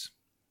lacks.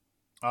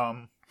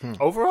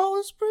 Overall,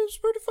 it's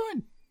pretty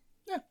fine.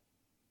 Yeah,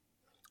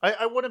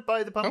 I wouldn't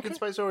buy the pumpkin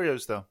spice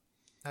Oreos though.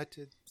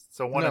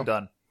 So one and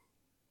done.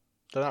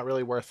 They're not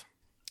really worth.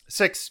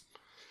 6.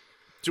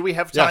 Do we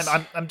have time?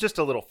 Yes. I'm just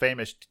a little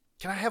famous.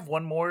 Can I have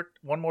one more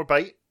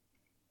bite?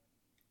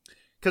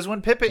 Because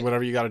when Pippin,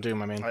 whatever you got to do,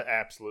 my man.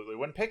 Absolutely.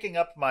 When picking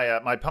up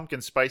my pumpkin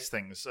spice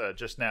things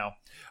just now,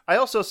 I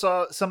also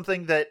saw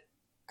something that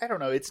I don't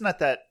know. It's not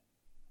that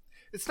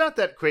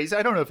crazy.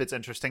 I don't know if it's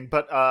interesting,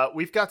 but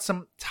we've got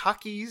some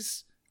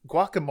Takis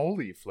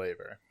guacamole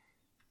flavor.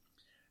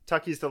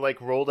 Takis, the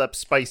like rolled up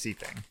spicy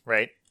thing,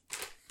 right?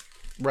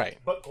 Right.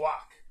 But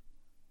guac.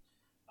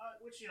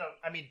 Which,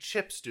 I mean,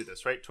 chips do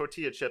this, right?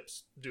 Tortilla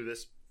chips do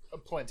this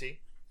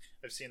plenty.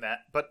 I've seen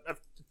that. But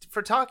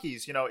for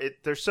Takis,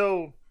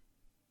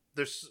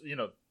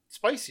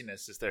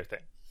 spiciness is their thing.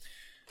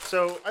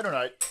 So, I don't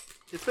know.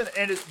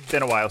 It's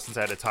been a while since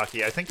I had a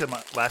Taki. I think the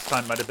last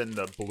time might have been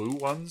the blue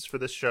ones for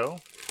this show,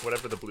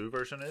 whatever the blue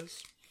version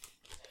is.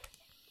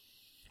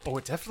 Oh,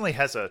 it definitely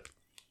has a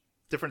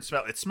different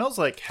smell. It smells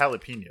like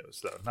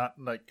jalapenos, though. Not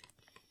like...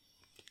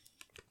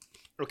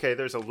 Okay,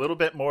 there's a little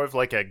bit more of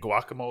like a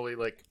guacamole,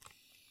 like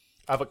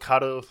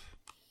avocado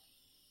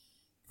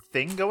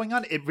thing going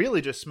on. It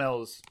really just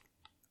smells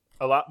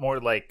a lot more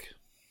like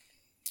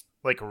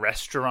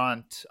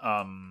restaurant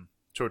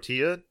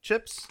tortilla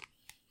chips,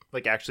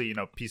 like actually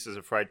pieces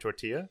of fried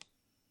tortilla,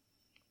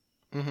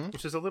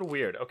 which is a little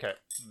weird. Okay,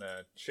 I'm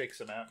gonna shake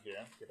some out here,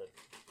 get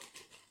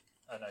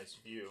a nice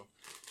view.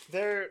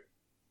 They're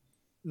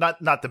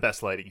not the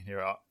best lighting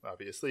here,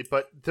 obviously,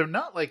 but they're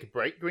not like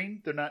bright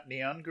green. They're not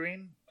neon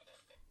green.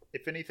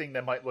 If anything,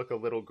 they might look a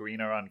little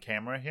greener on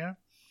camera here.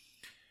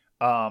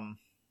 I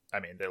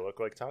mean, they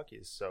look like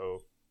Takis,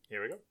 so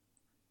here we go.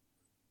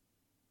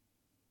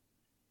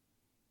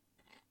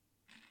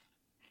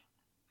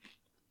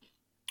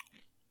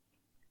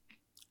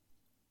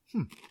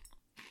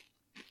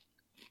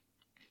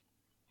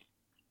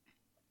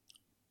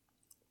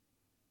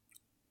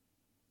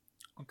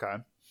 Okay.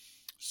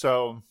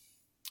 So,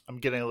 I'm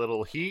getting a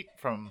little heat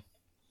from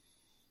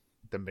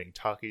them being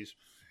Takis.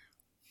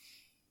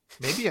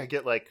 Maybe I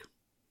get like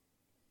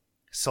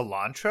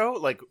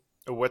cilantro, like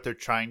what they're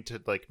trying to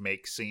like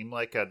make seem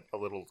like a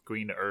little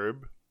green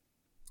herb,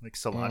 like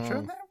cilantro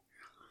in there.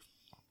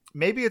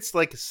 Maybe it's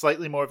like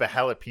slightly more of a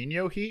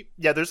jalapeno heat.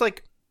 Yeah, there's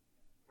like,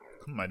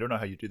 I don't know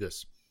how you do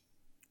this,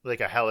 like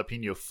a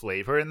jalapeno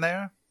flavor in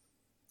there.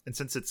 And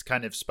since it's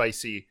kind of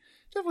spicy,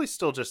 definitely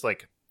still just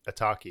like a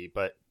Taki,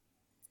 but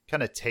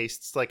kind of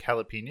tastes like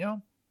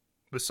jalapeno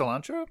with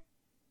cilantro.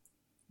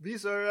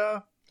 These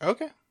are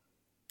okay.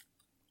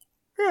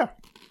 Yeah.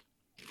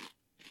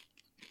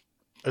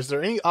 Is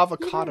there any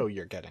avocado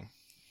you're getting?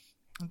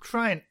 I'm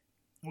trying.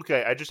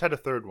 Okay, I just had a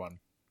third one.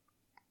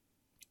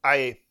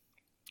 I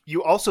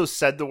You also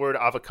said the word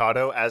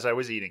avocado as I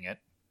was eating it.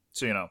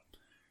 So,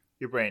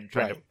 your brain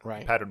trying to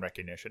pattern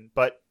recognition.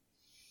 But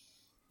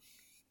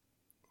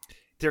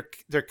there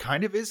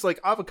kind of is, like,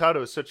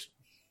 avocado is such...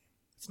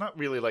 It's not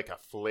really like a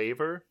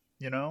flavor,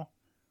 Not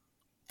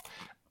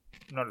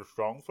a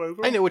strong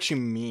flavor. I know what you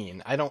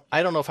mean. I don't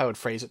know if I would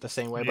phrase it the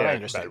same way, but I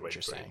understand what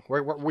you're saying.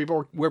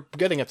 We're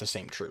getting at the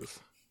same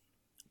truth.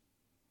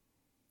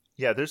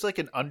 Yeah, there's like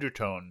an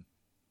undertone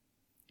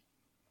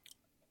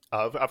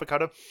of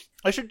avocado.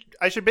 I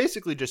should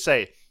basically just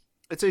say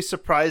it's a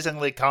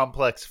surprisingly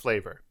complex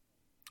flavor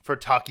for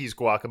Takis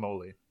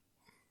guacamole.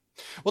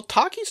 Well,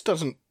 Takis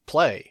doesn't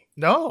play.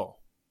 No.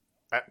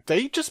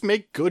 They just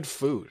make good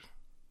food.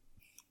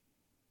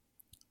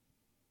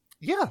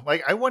 Yeah,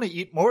 like I want to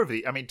eat more of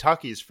the. I mean,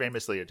 Taki is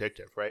famously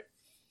addictive, right?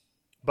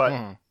 But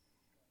I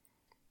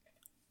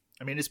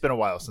mean, it's been a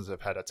while since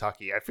I've had a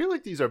Taki. I feel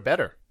like these are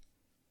better.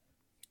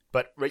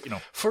 But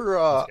for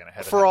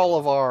all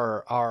of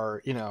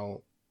our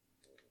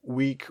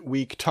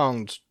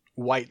weak-tongued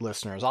white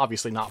listeners,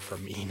 obviously not for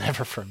me,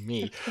 never for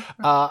me.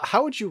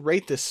 How would you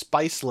rate this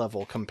spice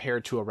level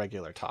compared to a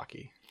regular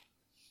Taki?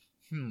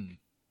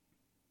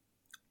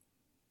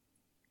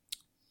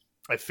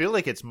 I feel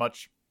like it's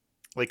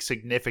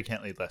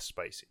significantly less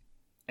spicy.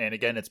 And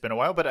again, it's been a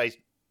while, but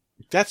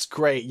That's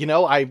great.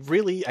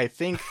 I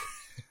think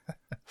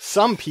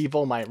some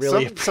people might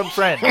really... Some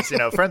friends,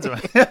 friends of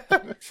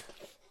mine.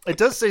 It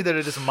does say that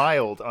it is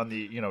mild on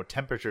the,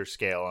 temperature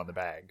scale on the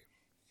bag.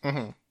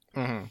 Mm-hmm.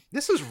 Mm-hmm.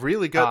 This is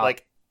really good.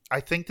 I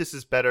think this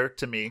is better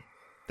to me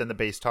than the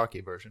base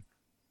Taki version.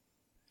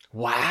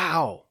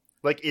 Wow.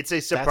 Like, it's a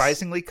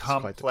surprisingly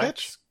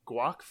complex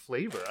guac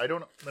flavor.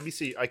 Let me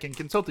see. I can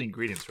consult the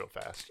ingredients real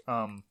fast.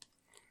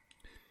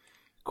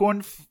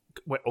 Corn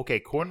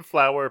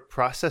flour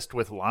processed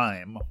with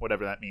lime,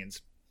 whatever that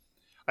means.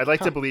 I'd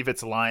like to believe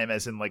it's lime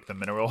as in like the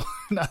mineral,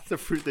 not the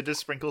fruit. They just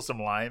sprinkle some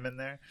lime in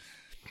there.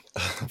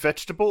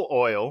 Vegetable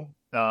oil,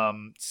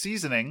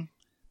 seasoning,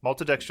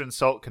 maltodextrin,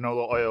 salt,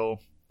 canola oil,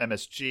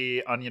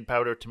 MSG, onion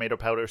powder, tomato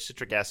powder,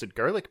 citric acid,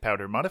 garlic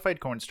powder, modified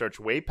cornstarch,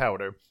 whey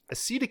powder,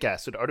 acetic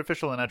acid,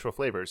 artificial and natural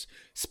flavors,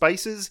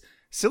 spices,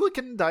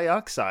 silicon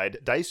dioxide,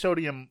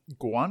 disodium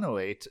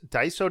guanylate,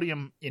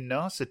 disodium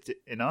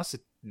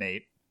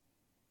inositnate,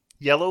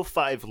 yellow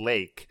 5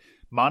 lake,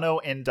 mono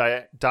and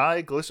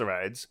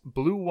diglycerides,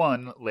 blue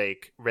 1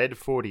 lake, red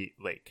 40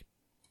 lake.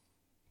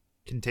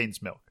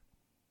 Contains milk.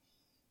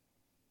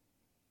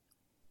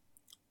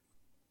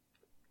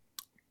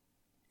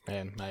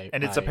 Man,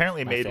 and it's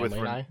apparently made with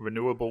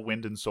renewable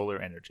wind and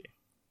solar energy.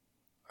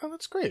 Oh,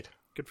 that's great.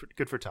 Good for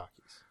Takis.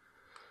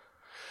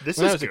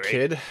 When I was a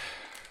kid,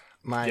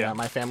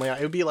 my family,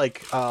 it would be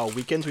like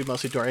weekends. We'd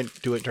mostly do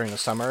it during the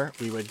summer.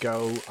 We would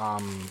go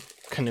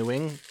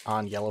canoeing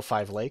on Yellow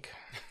 5 Lake.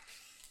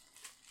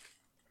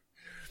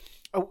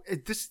 Oh,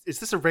 is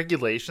this a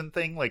regulation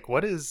thing? Like,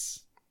 what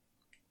is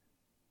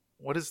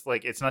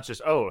like? It's not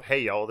just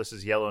hey y'all, this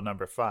is yellow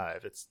number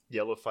 5. It's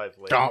Yellow 5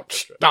 Lake.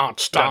 Don't.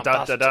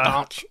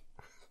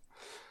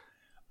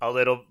 A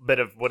little bit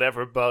of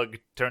whatever bug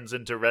turns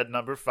into red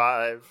number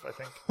 5. I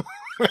think.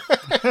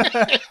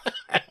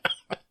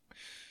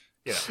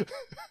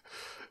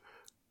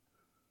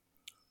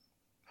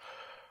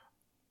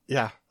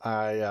 Yeah,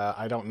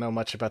 I don't know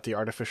much about the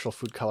artificial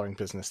food coloring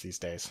business these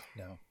days.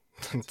 No.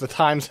 The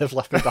times have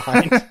left me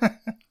behind.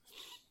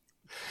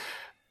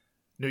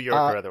 New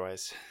York or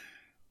otherwise.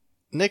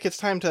 Nick, it's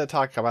time to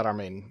talk about our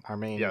main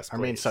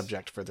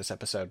subject for this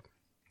episode.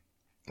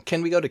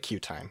 Can we go to Q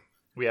time?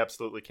 We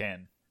absolutely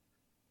can.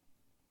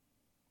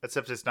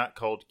 Except it's not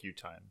called Q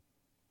time.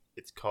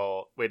 It's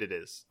called... Wait, it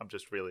is. I'm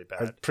just really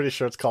bad. I'm pretty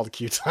sure it's called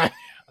Q time.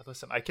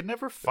 Listen, I can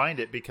never find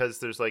it because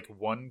there's like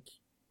one...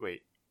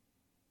 Wait.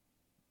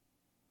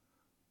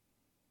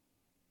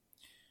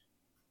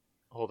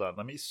 Hold on.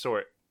 Let me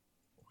sort.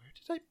 Where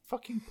did I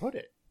fucking put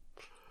it?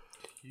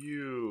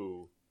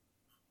 Q...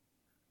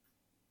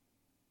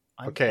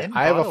 Okay,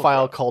 I have a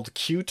file called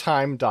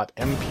qtime.mp3.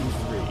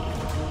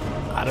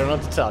 I don't know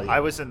what to tell you. I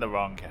was in the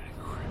wrong category.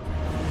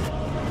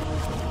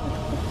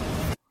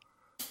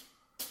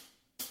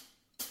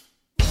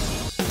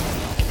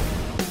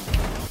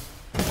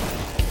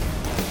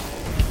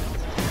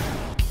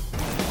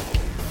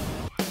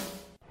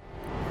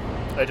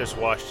 I just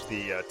washed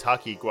the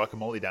Taki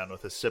guacamole down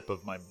with a sip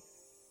of my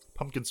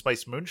pumpkin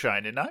spice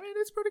moonshine, and I mean,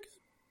 it's pretty good.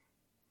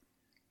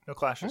 No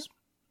clashes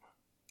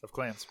of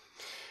clans.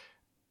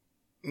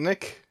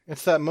 Nick,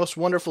 it's that most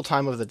wonderful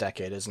time of the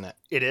decade, isn't it?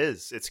 It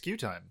is. It's Q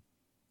time.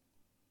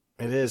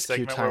 It is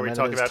Q time. Where we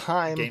talk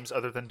about games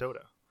other than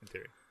Dota, in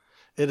theory.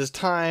 It is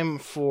time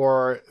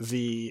for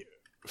the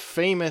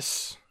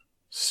famous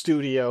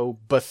studio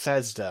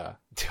Bethesda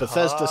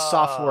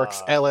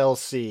Softworks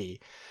LLC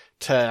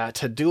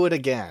to do it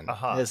again,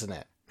 isn't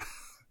it?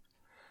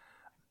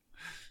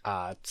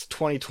 It's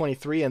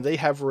 2023, and they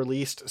have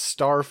released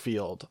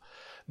Starfield.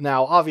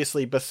 Now,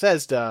 obviously,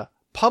 Bethesda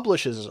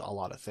publishes a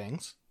lot of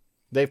things.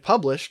 They've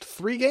published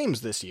 3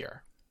 games this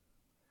year.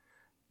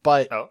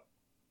 But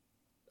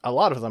a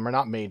lot of them are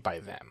not made by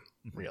them,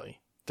 really.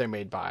 they're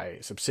made by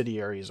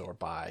subsidiaries or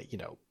by,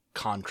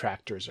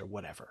 contractors or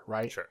whatever,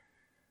 right? Sure.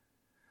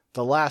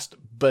 The last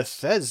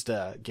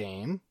Bethesda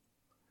game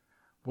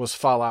was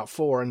Fallout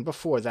 4, and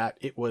before that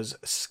it was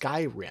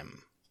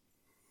Skyrim.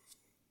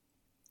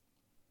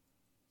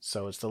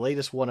 So it's the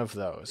latest one of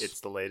those. It's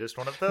the latest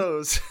one of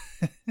those.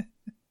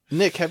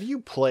 Nick, have you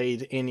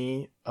played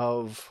any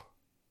of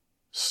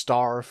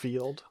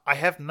Starfield? I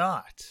have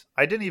not.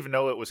 I didn't even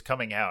know it was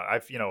coming out.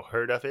 I've,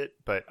 heard of it,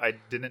 but I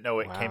didn't know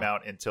it came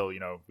out until,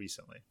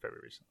 recently, very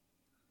recently.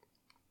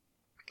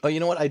 Oh, you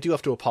know what? I do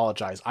have to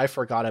apologize. I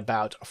forgot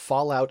about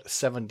Fallout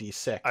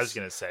 76. I was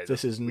going to say.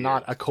 This is weird.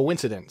 Not a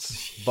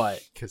coincidence,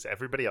 but... Because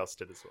everybody else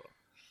did as well.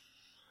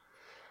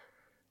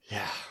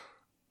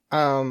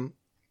 Yeah.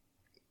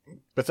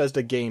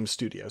 Bethesda Game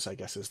Studios, I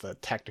guess, is the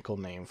technical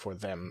name for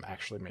them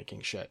actually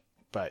making shit.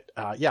 But,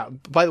 yeah,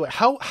 by the way,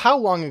 how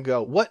long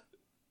ago,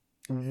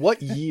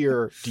 what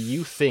year do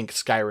you think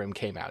Skyrim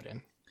came out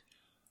in?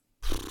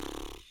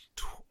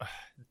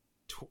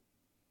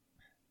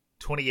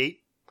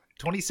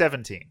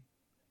 2017.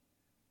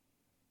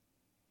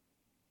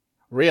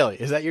 Really?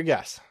 Is that your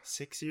guess?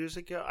 6 years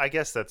ago? I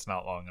guess that's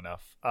not long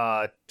enough.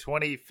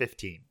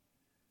 2015.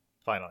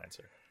 Final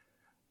answer.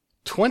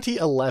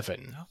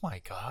 2011. Oh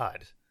my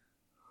god.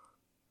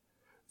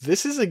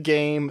 This is a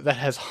game that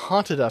has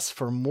haunted us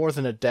for more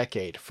than a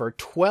decade, for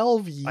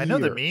 12 years. I know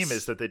the meme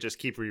is that they just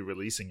keep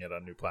re-releasing it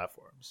on new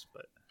platforms,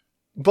 but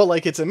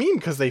like it's a meme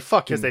because they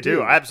fucking because they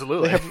do.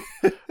 Absolutely.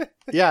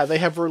 They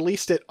have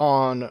released it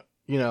on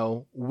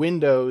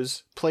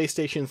Windows,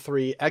 PlayStation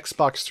 3,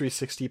 Xbox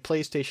 360,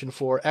 PlayStation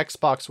 4,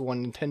 Xbox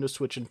One, Nintendo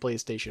Switch, and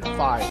PlayStation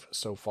 5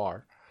 so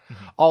far.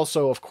 Mm-hmm.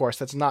 Also, of course,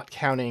 that's not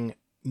counting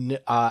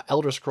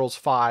Elder Scrolls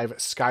 5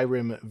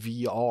 Skyrim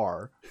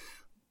VR.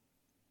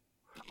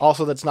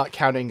 Also, that's not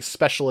counting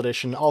Special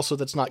Edition. Also,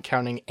 that's not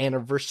counting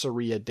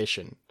Anniversary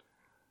Edition.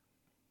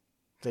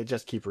 They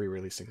just keep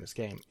re-releasing this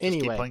game.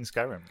 Anyway, keep playing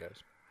Skyrim, guys.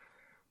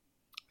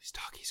 These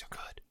talkies are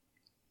good.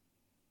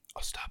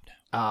 I'll stop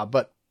now.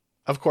 But,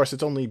 of course,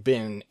 it's only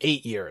been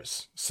 8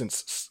 years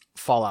since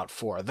Fallout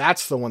 4.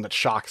 That's the one that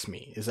shocks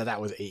me, is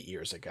that was 8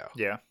 years ago.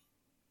 Yeah.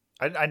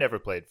 I never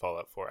played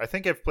Fallout 4. I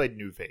think I've played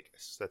New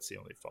Vegas. That's the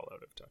only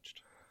Fallout I've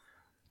touched.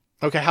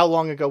 Okay, how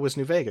long ago was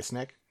New Vegas,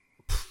 Nick?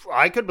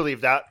 I could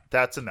believe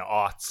that's in the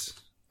aughts.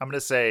 I'm going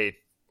to say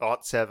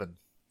 07.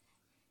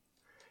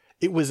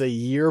 It was a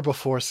year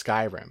before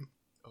Skyrim.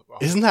 Oh.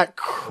 Isn't that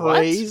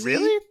crazy? What?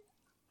 Really?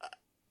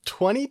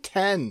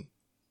 2010.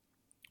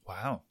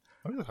 Wow.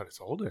 I really thought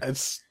it's older.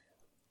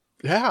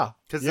 Yeah.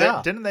 Because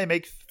didn't they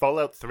make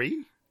Fallout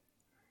 3?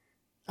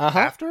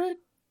 After it?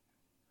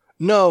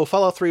 No,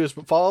 Fallout 3 was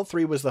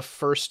the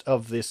first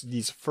of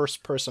these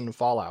first person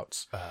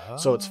Fallouts. Oh.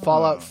 So it's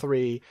Fallout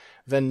 3,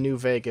 then New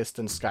Vegas,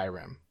 then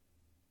Skyrim.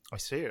 I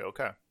see.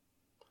 Okay.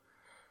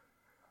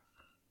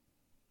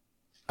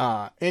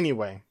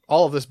 Anyway,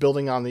 all of this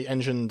building on the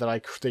engine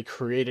that they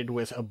created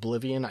with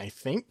Oblivion, I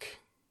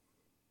think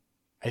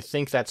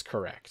that's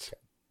correct.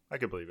 I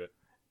could believe it.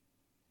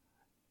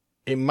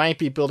 It might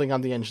be building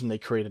on the engine they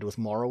created with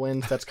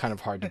Morrowind. That's kind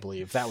of hard to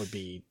believe. That would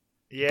be...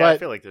 Yeah, but I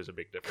feel like there's a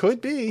big difference. Could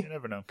be. You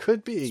never know.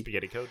 Could be.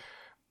 Spaghetti code.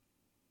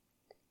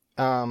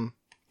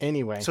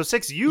 Anyway. So,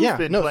 Six, you've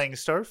been playing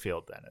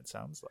Starfield then, it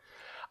sounds like.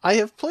 I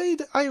have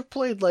played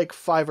like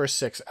 5 or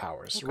 6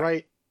 hours, okay.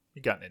 Right?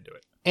 You've gotten into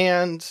it.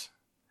 And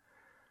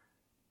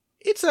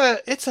it's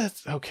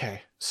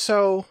okay.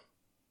 So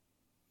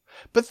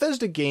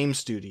Bethesda Game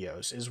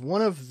Studios is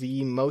one of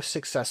the most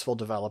successful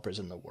developers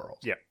in the world.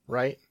 Yeah.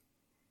 Right?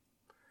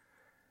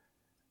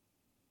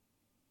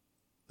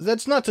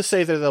 That's not to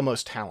say they're the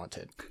most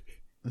talented.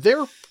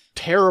 They're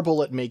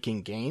terrible at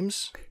making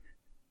games.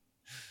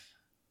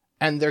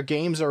 And their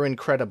games are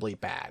incredibly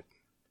bad.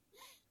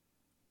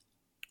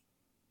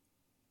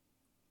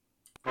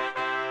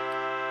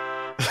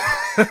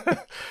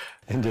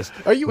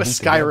 Are you a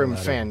Skyrim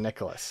fan,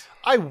 Nicholas?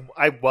 I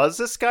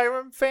was a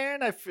Skyrim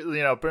fan. I feel,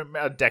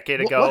 a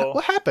decade ago.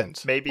 What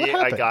happened? Maybe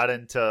I got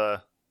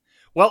into.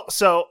 Well,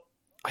 so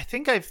I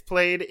think I've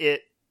played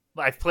it.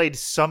 I've played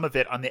some of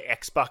it on the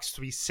Xbox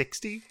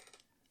 360.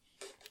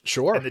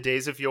 Sure. In the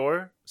days of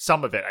yore,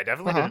 some of it. I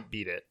definitely didn't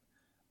beat it.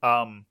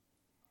 And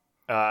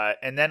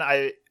then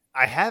I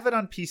have it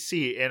on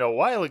PC. And a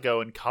while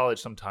ago in college,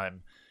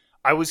 sometime.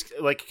 I was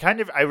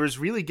I was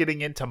really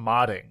getting into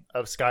modding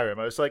of Skyrim.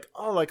 I was like,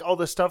 oh, like all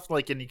this stuff,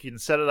 like, and you can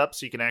set it up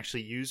so you can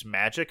actually use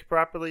magic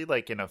properly,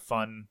 like in a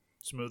fun,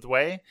 smooth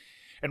way.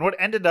 And what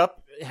ended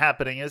up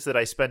happening is that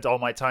I spent all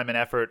my time and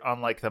effort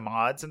on like the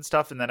mods and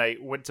stuff. And then I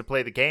went to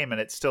play the game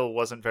and it still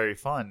wasn't very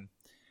fun.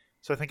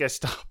 So I think I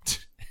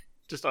stopped,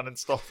 just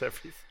uninstalled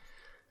everything.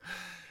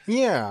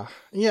 Yeah.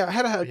 I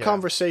had a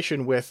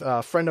conversation with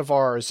a friend of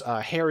ours,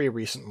 Harry,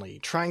 recently,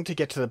 trying to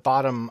get to the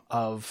bottom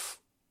of...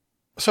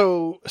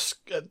 So,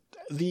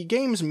 the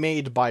games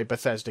made by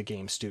Bethesda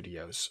Game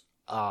Studios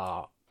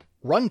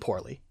run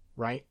poorly,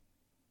 right?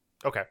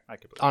 Okay, I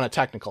could believe on a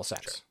technical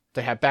sense. Sure.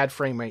 They have bad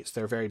frame rates,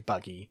 they're very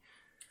buggy.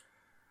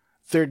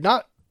 They're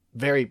not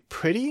very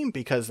pretty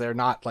because they're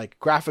not like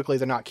graphically,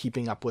 they're not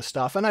keeping up with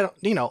stuff. And I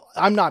don't,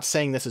 I'm not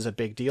saying this is a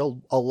big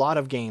deal. A lot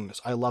of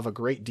games I love a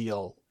great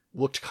deal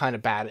looked kind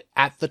of bad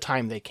at the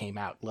time they came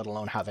out, let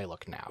alone how they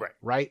look now.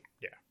 Right?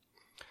 Yeah.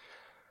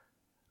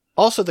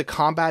 Also, the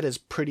combat is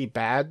pretty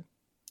bad.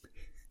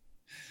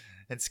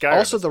 And Skyrim,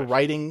 also, the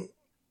writing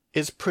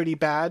is pretty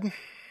bad.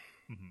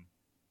 Mm-hmm.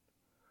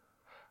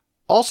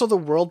 Also, the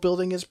world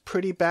building is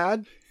pretty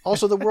bad.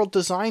 Also, the world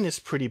design is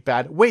pretty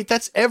bad. Wait,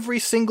 that's every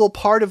single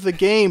part of the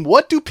game.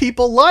 What do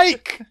people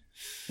like?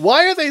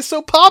 Why are they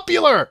so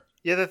popular?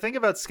 Yeah, the thing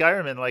about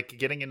Skyrim and like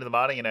getting into the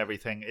modding and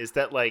everything is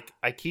that like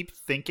I keep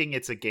thinking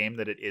it's a game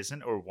that it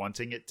isn't, or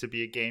wanting it to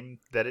be a game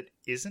that it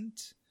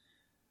isn't.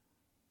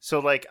 So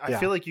like I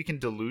feel like you can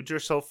delude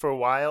yourself for a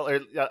while, or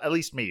at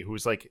least me,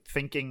 who's like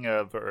thinking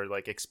of or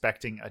like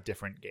expecting a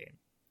different game.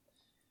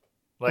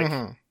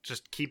 Like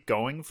just keep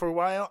going for a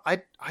while.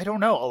 I don't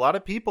know. A lot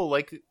of people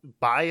like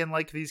buy and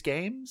like these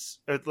games.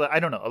 Or,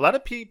 I don't know. A lot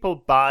of people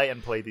buy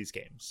and play these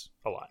games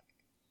a lot.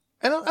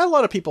 And a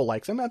lot of people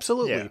like them,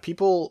 absolutely. Yeah.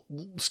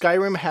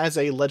 Skyrim has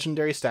a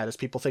legendary status.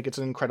 People think it's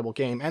an incredible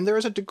game. And there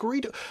is a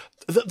degree to...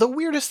 The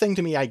weirdest thing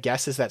to me, I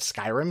guess, is that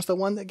Skyrim's the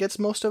one that gets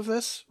most of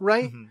this,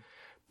 right? Mm-hmm.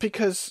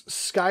 Because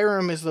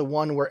Skyrim is the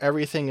one where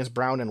everything is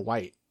brown and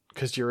white.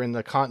 Because you're in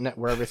the continent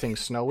where everything's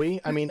snowy.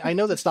 I mean, I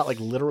know that's not like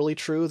literally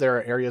true. There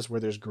are areas where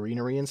there's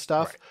greenery and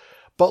stuff. Right.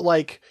 But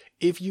like,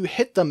 if you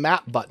hit the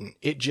map button,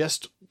 it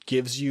just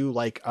gives you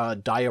like a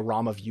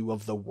diorama view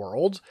of the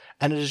world,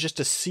 and it is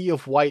just a sea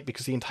of white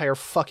because the entire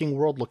fucking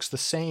world looks the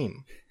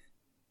same.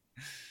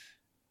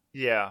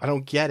 Yeah, I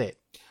don't get it.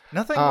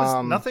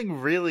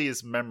 Nothing really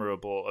is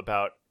memorable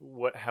about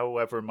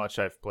however much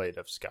I've played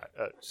of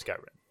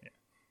Skyrim,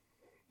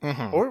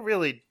 or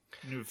really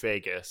New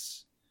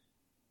Vegas.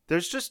 There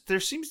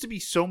seems to be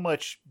so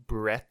much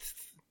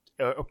breadth.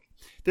 I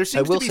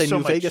will say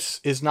New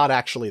Vegas is not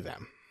actually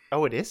them.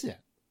 Oh, it isn't.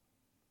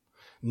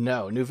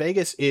 No, New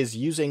Vegas is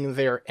using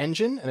their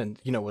engine and,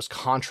 was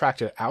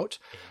contracted out.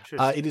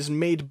 It is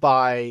made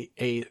by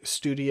a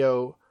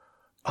studio.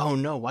 Oh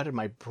no, why did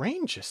my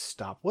brain just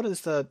stop? What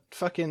is the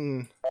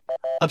fucking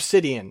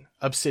Obsidian?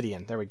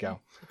 There we go.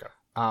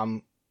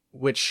 Okay.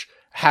 Which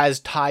has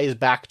ties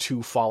back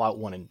to Fallout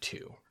 1 and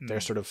 2. They're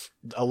sort of,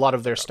 a lot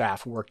of their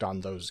staff worked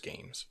on those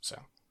games.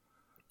 So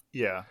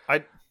yeah,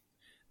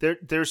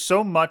 there's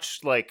so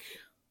much like,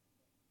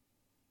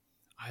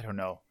 I don't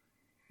know,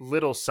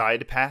 little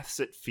side paths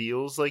it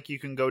feels like you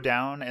can go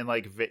down, and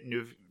like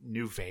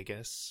New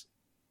Vegas.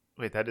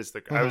 Wait, that is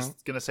I was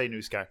gonna say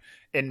New Sky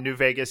in New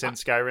Vegas and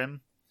Skyrim,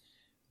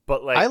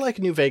 but like I like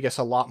New Vegas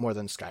a lot more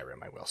than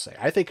Skyrim. I will say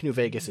I think New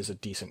Vegas is a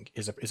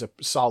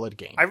solid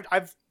game.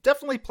 I've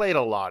definitely played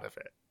a lot of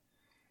it.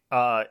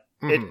 I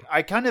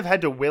kind of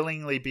had to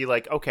willingly be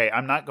like, okay,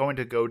 I'm not going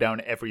to go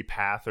down every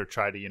path or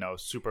try to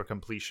super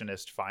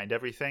completionist find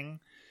everything,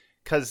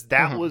 because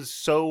that was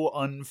so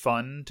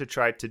unfun to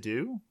try to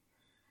do.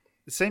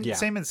 Same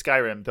in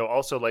Skyrim, though.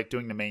 Also, like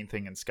doing the main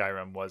thing in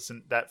Skyrim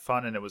wasn't that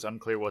fun, and it was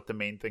unclear what the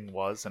main thing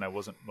was, and I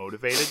wasn't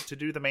motivated to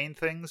do the main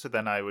thing. So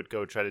then I would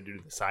go try to do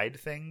the side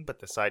thing, but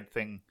the side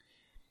thing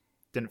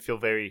didn't feel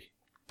very.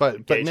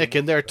 But Nick,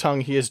 in their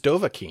tongue, he is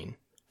Dovahkiin,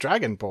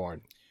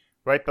 Dragonborn,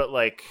 right? But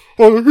like,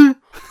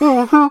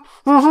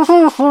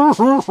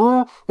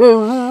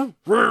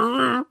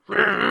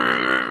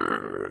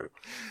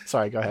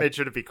 sorry, go ahead. I made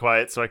sure to be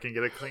quiet so I can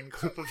get a clean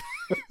clip of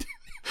it.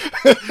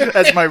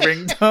 As my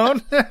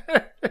ringtone.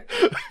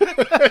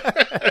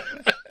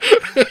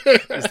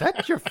 Is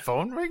that your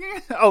phone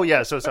ringing? Oh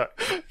yeah, so sorry.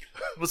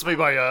 Must be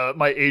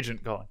my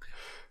agent calling.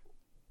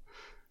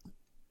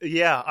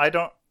 Yeah, I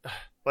don't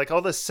like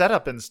all the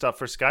setup and stuff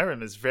for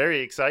Skyrim is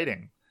very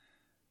exciting.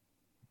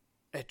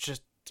 It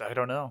just, I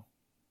don't know.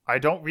 I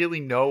don't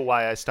really know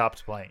why I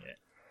stopped playing it,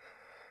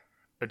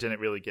 or didn't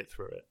really get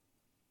through it.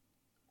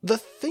 The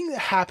thing that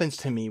happens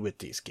to me with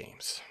these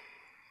games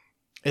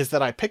is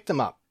that I pick them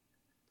up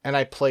and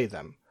I play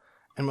them.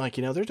 And I'm like,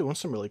 they're doing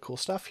some really cool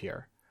stuff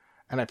here.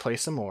 And I play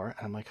some more,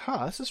 and I'm like,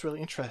 this is really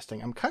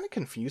interesting. I'm kind of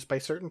confused by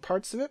certain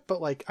parts of it, but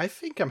like, I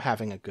think I'm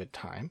having a good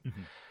time.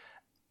 Mm-hmm.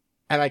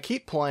 And I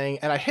keep playing,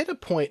 and I hit a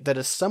point that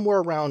is somewhere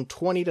around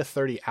 20 to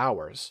 30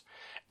 hours.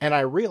 And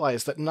I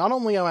realize that not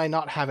only am I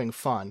not having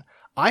fun,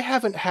 I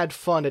haven't had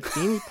fun at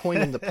any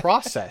point in the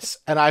process,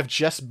 and I've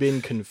just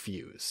been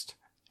confused.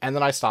 And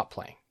then I stop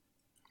playing.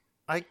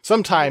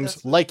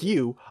 Sometimes, like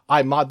you,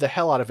 I mod the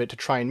hell out of it to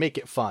try and make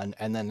it fun,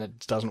 and then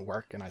it doesn't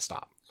work, and I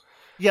stop.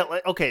 Yeah,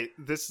 okay,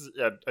 this is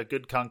a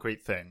good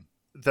concrete thing.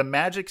 The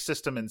magic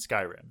system in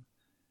Skyrim,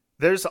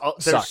 there's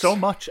so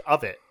much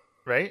of it,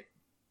 right?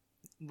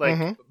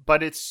 Like,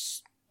 but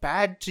it's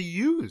bad to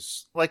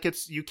use. Like,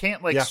 you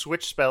can't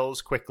switch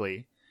spells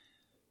quickly,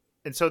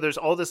 and so there's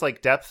all this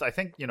like depth. I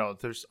think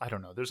there's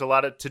a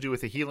lot to do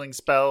with the healing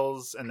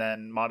spells, and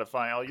then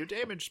modify all your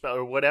damage spell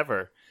or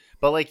whatever.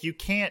 But like, you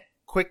can't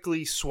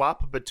quickly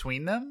swap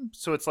between them,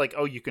 so it's like,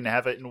 you can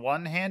have it in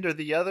one hand or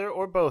the other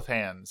or both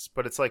hands,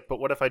 but it's like,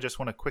 but what if I just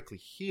want to quickly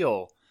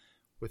heal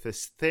with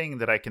this thing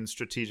that I can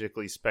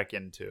strategically spec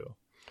into?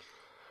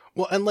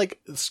 Well, and like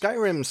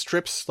Skyrim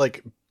strips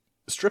like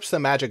strips the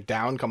magic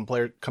down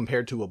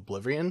compared to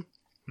Oblivion,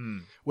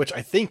 which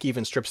I think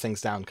even strips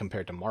things down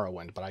compared to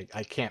Morrowind, but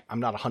I'm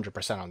not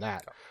 100% on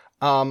that.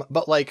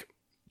 But like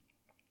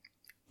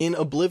in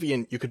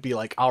Oblivion, you could be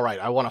like, all right,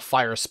 I want a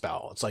fire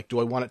spell. It's like, do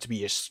I want it to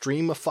be a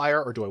stream of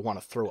fire, or do I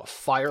want to throw a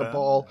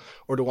fireball,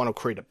 or do I want to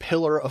create a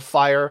pillar of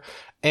fire?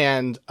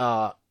 And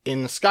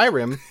in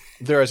Skyrim,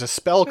 there is a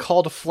spell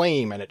called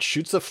Flame, and it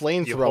shoots a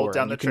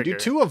flamethrower. You can do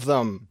 2 of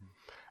them,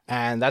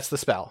 and that's the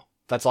spell.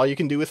 That's all you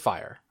can do with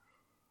fire.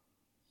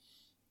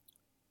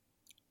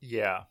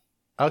 Yeah.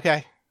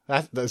 Okay.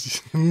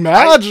 That's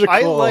magical.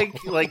 I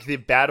like the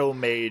battle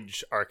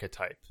mage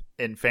archetype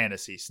in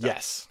fantasy stuff.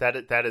 Yes.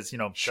 That is,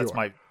 Sure.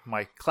 that's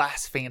my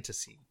class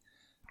fantasy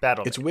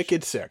battle It's mage,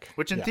 wicked sick.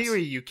 which in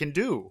theory you can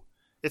do.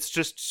 It's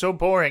just so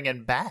boring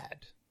and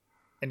bad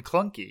and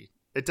clunky.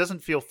 It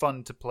doesn't feel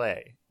fun to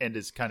play and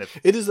is kind of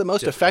It is the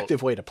most difficult.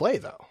 effective way to play,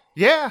 though.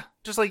 Yeah.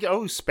 Just like,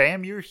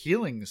 spam your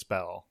healing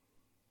spell.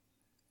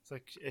 It's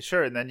like,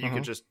 sure, and then you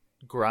could just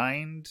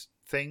grind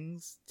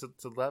things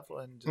to level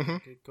and just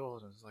get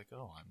gold. And it's like,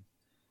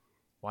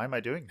 why am I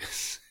doing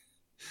this?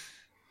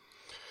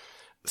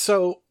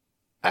 So,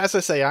 as I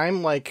say,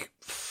 I'm like,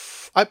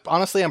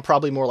 honestly, I'm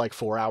probably more like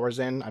 4 hours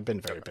in. I've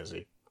been very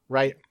busy,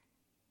 right?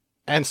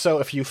 And so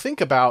if you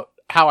think about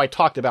how I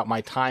talked about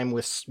my time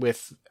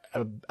with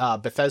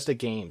Bethesda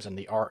games and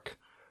the Ark,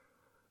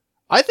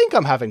 I think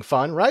I'm having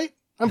fun, right?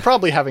 I'm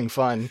probably having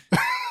fun.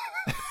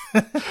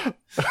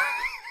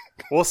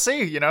 We'll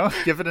see,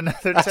 give it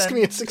another 10. Ask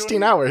me in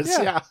 16 hours.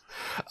 Yeah.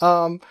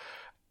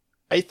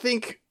 I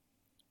think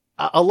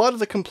a lot of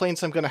the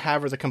complaints I'm going to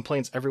have are the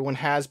complaints everyone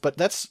has, but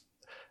that's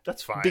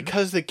fine.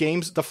 Because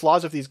the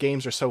flaws of these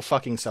games are so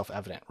fucking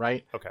self-evident,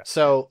 right? Okay.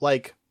 So,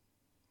 like,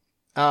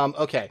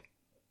 okay.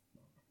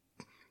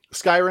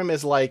 Skyrim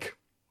is like,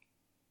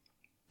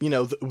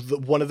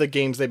 one of the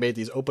games they made,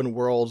 these open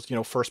world,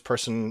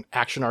 first-person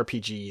action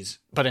RPGs,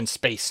 but in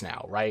space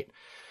now, right?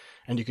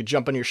 And you could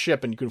jump on your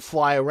ship and you can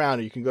fly around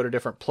and you can go to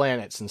different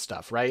planets and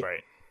stuff, right?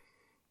 Right.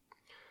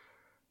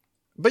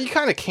 But you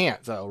kind of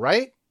can't, though,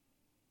 right?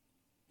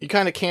 You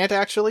kind of can't,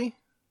 actually.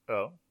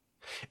 Oh.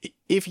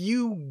 If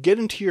you get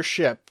into your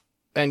ship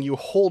and you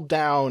hold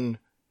down...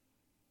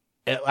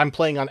 I'm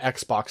playing on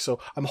Xbox, so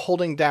I'm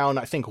holding down,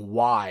 I think,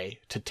 Y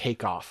to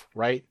take off,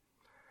 right?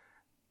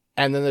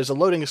 And then there's a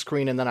loading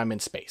screen and then I'm in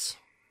space.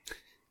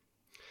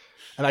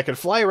 And I can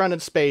fly around in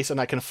space and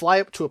I can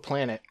fly up to a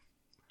planet.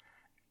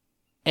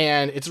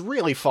 And it's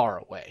really far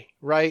away,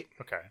 right?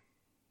 Okay.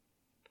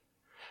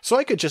 So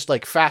I could just,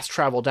 like, fast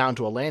travel down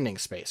to a landing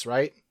space,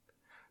 right?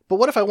 But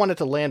what if I wanted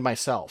to land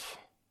myself?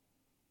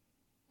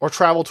 Or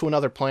travel to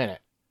another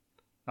planet?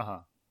 Uh-huh.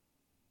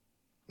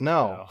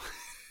 No.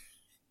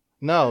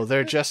 No,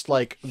 they're just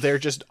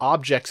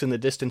objects in the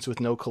distance with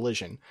no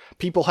collision.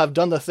 People have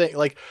done the thing,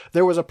 like,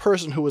 there was a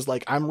person who was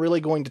like, I'm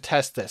really going to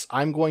test this.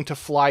 I'm going to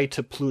fly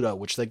to Pluto,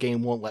 which the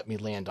game won't let me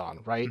land on,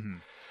 right? Mm-hmm.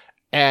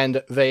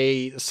 And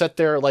they set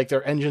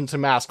their engine to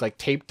mask, like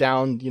taped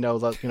down,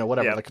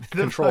 the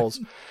controls,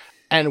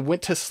 and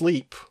went to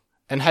sleep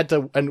and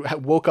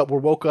woke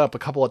up a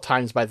couple of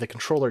times by the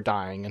controller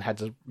dying and had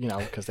to,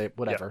 because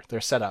they're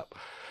set up.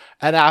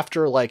 And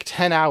after like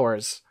 10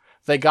 hours,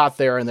 they got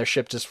there and their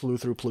ship just flew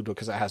through Pluto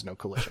because it has no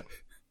collision.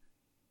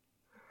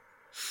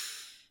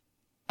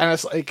 And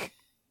it's like,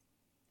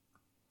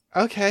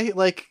 okay,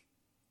 like,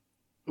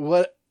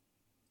 what?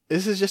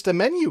 This is just a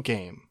menu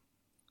game.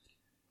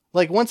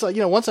 Like, once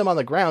I'm on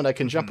the ground, I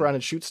can jump around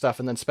and shoot stuff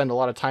and then spend a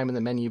lot of time in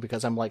the menu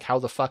because I'm like, how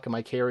the fuck am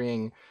I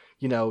carrying,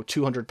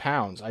 200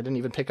 pounds? I didn't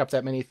even pick up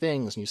that many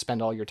things. And you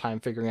spend all your time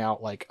figuring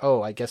out, like,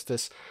 oh, I guess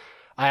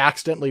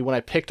when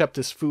I picked up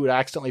this food, I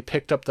accidentally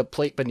picked up the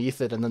plate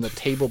beneath it and then the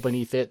table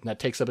beneath it, and that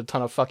takes up a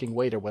ton of fucking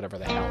weight or whatever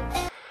the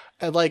hell.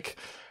 And, like,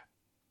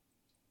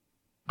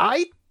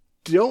 I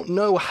don't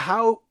know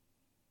how...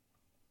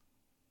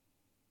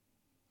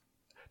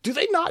 Do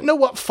they not know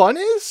what fun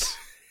is?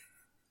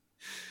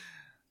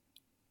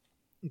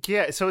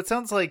 Yeah, so it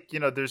sounds like,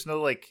 there's no,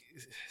 like,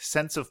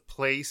 sense of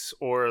place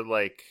or,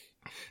 like...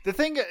 The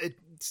thing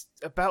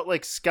about,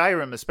 like,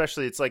 Skyrim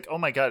especially, it's like, oh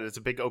my god, it's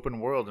a big open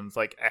world, and it's,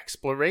 like,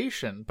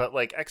 exploration. But,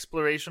 like,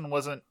 exploration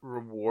wasn't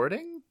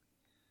rewarding?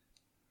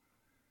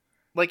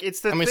 Like,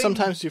 it's the thing...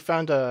 sometimes you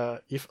found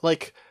a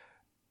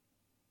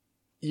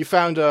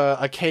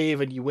cave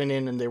and you went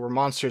in and there were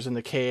monsters in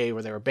the cave,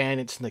 or there were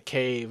bandits in the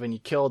cave, and you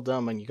killed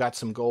them and you got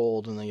some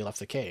gold and then you left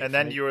the cave. And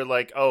then you were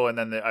like, oh, and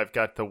then I've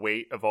got the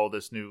weight of all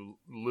this new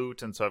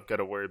loot, and so I've got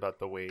to worry about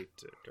the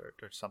weight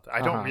or something.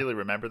 I don't really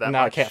remember that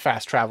now much. I can't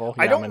fast travel.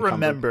 I don't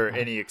remember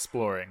any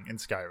exploring in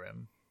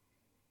Skyrim.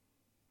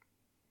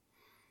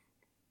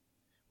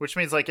 Which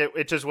means, like,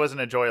 it just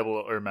wasn't enjoyable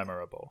or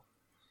memorable.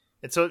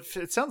 And so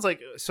it sounds like...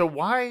 So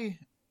why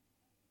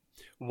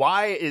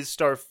is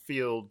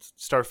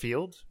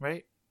Starfield,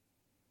 right?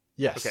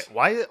 Yes. Okay.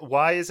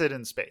 Why is it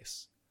in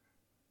space?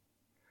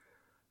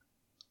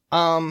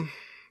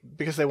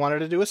 Because they wanted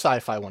to do a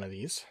sci-fi one of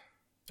these.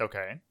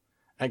 Okay.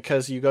 And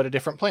because you go to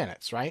different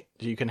planets, right?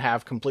 You can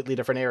have completely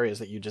different areas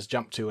that you just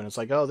jump to, and it's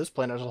like, oh, this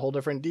planet is a whole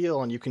different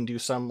deal, and you can do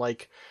some,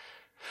 like,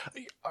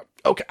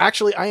 Okay,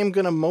 actually, I am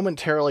going to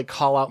momentarily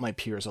call out my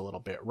peers a little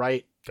bit,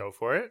 right? Go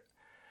for it.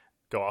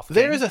 Go off.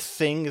 There is a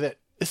thing that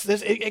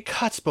it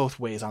cuts both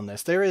ways on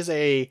this. There is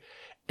a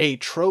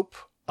trope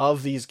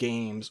of these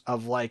games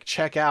of like,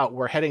 check out,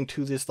 we're heading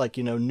to this like,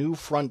 new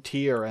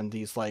frontier and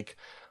these like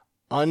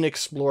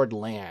unexplored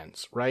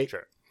lands, right?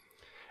 Sure.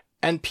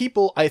 And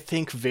people, I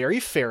think very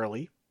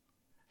fairly,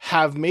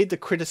 have made the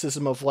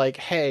criticism of like,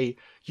 hey,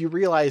 you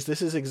realize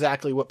this is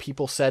exactly what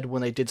people said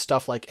when they did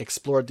stuff like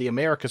explored the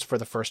Americas for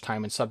the first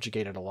time and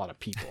subjugated a lot of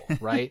people,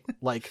 right?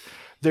 Like,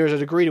 there's a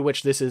degree to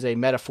which this is a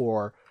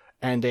metaphor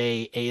and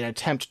an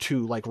attempt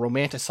to like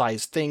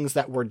romanticize things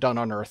that were done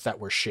on Earth that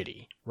were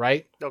shitty,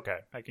 right? Okay,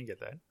 I can get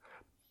that.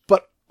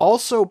 But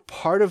also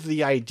part of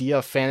the idea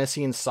of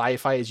fantasy and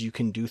sci-fi is you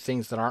can do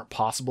things that aren't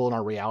possible in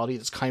our reality.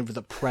 It's kind of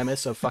the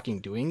premise of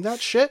fucking doing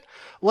that shit.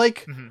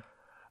 Like,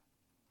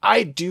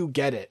 I do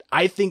get it.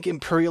 I think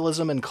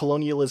imperialism and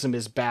colonialism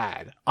is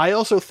bad. I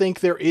also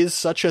think there is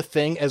such a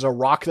thing as a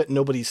rock that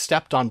nobody's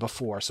stepped on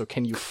before, so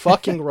can you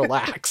fucking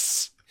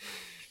relax?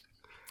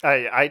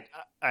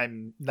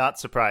 I'm not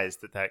surprised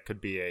that could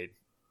be a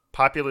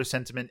popular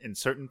sentiment in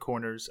certain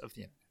corners of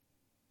the internet.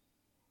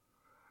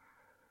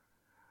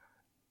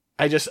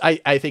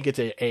 I think it's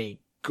a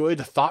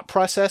good thought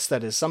process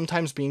that is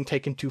sometimes being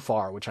taken too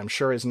far, which I'm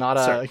sure is not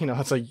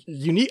it's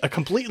a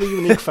completely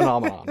unique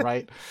phenomenon,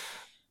 right?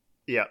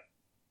 Yeah.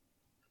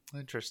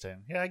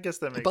 Interesting. Yeah, I guess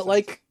that makes but sense.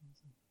 Like,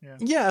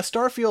 yeah,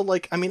 Starfield,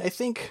 like, I mean,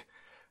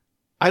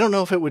 I don't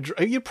know if it would,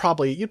 you'd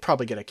probably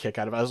get a kick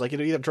out of it. I was like,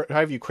 it'd either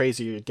drive you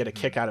crazy or you'd get a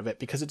kick out of it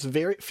because it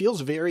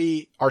feels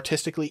very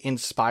artistically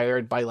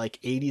inspired by like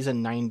 80s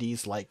and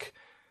 90s, like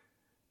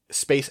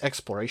space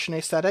exploration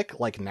aesthetic,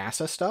 like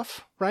NASA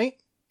stuff, right?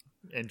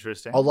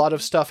 Interesting. A lot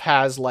of stuff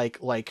has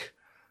like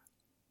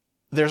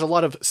there's a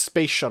lot of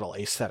space shuttle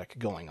aesthetic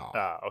going on.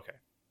 Okay.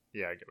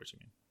 Yeah, I get what you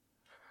mean.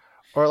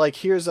 Or like,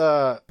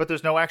 but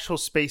there's no actual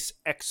space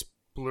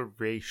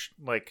exploration.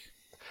 Like,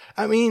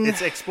 I mean,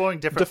 it's exploring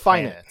different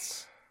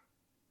planets.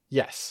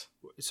 Yes.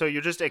 So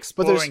you're just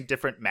exploring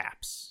different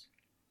maps.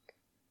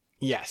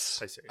 Yes.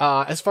 I see.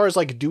 As far as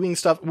like doing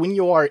stuff, when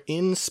you are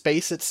in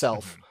space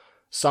itself,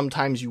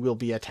 sometimes you will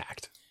be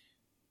attacked.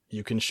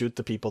 You can shoot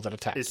the people that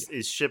attack you.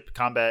 Is ship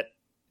combat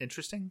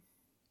interesting?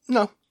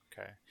 No.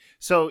 Okay.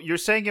 So you're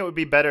saying it would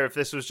be better if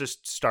this was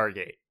just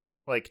Stargate.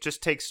 Like,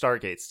 just take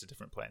Stargates to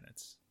different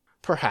planets.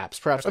 Perhaps.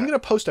 Okay. I'm going to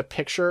post a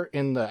picture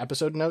in the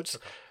episode notes.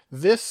 Okay.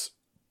 This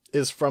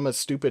is from a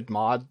stupid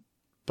mod,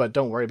 but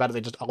don't worry about it.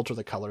 They just alter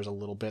the colors a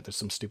little bit. There's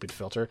some stupid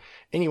filter.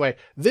 Anyway,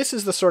 this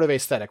is the sort of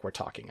aesthetic we're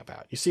talking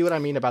about. You see what I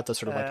mean about the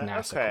sort of like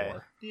NASA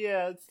core?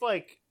 Yeah, it's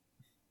like...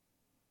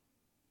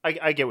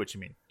 I get what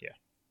you mean. Yeah.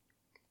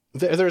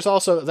 There's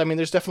also, I mean,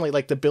 there's definitely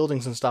like the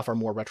buildings and stuff are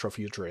more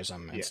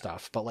retrofuturism and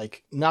stuff, but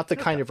like not the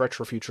kind of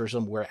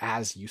retrofuturism we're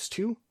as used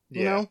to,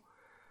 you know?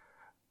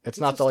 It's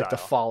not the, like the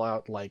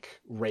Fallout, like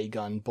ray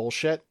gun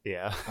bullshit.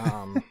 Yeah.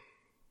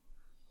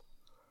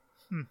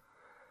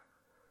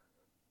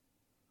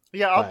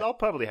 Yeah, I'll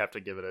probably have to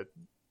give it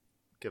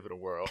a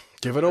whirl.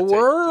 Give it a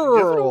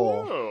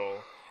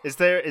whirl. Is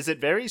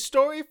it very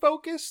story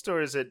focused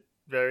or is it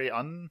very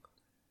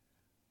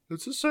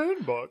It's a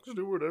sandbox.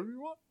 Do whatever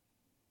you want.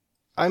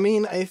 I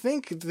mean, I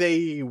think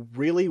they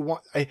really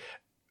want...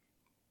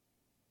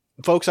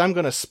 Folks, I'm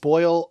going to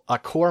spoil a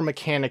core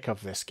mechanic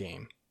of this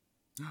game.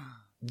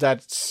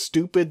 That's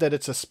stupid that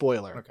it's a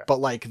spoiler. Okay. But,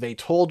 like, they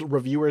told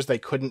reviewers they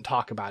couldn't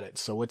talk about it,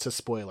 so it's a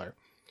spoiler.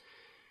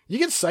 You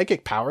get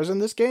psychic powers in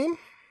this game?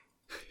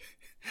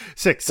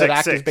 That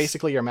act as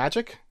basically your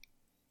magic?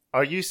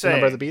 Are you saying...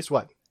 Number of the Beast?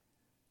 What?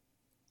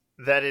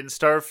 That in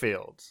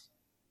Starfield...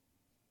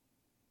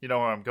 You know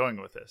where I'm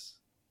going with this.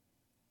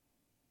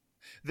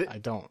 I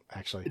don't,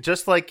 actually.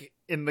 Just like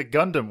in the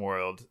Gundam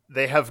world,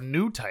 they have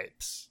new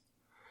types.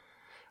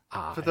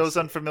 For those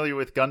unfamiliar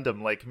with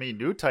Gundam, like me,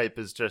 new type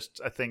is just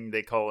a thing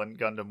they call in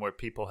Gundam where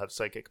people have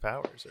psychic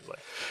powers or like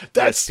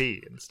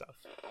ESP and stuff.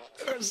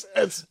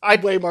 It's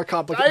way more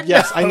complicated.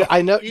 Yes,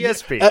 I know.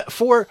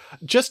 ESP.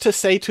 Just to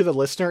say to the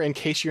listener, in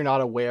case you're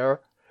not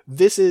aware,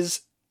 this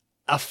is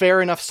a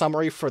fair enough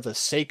summary for the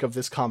sake of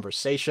this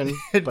conversation.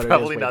 But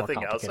probably it is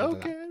nothing else.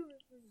 Okay.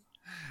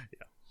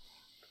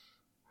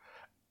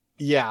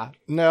 Yeah,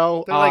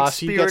 no. They're like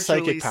so you get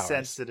psychic powers.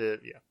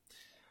 Sensitive. Yeah,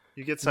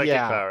 you get psychic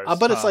powers.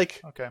 But it's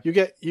like you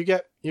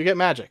get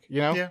magic.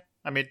 You know. Yeah,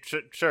 I mean,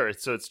 sure.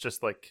 So it's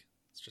just like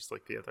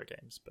the other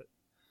games, but.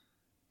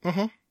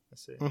 I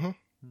see.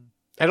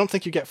 I don't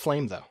think you get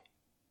flame though.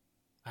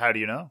 How do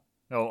you know?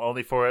 No,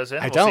 only 4 hours in.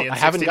 I don't. I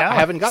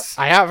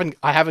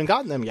haven't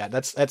gotten them yet.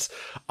 That's.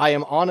 I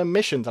am on a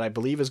mission that I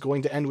believe is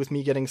going to end with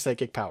me getting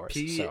psychic powers.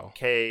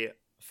 PK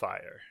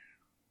fire.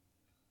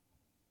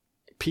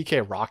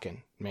 PK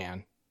rockin',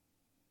 man.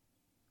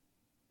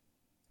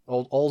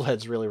 Old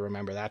heads really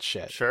remember that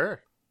shit.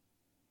 Sure.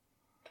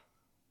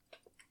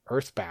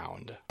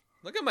 Earthbound.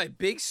 Look at my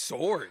big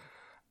sword.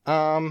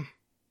 Yeah.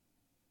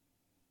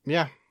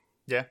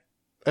 Yeah.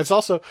 It's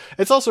also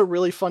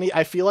really funny.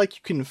 I feel like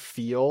you can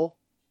feel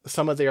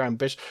some of their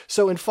ambition.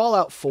 So in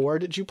Fallout 4,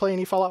 did you play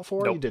any Fallout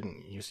 4? Nope. You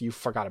didn't. You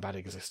forgot about it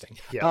existing.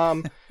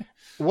 Yeah.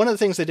 One of the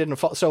things they did in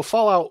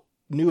Fallout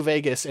New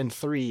Vegas and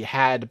 3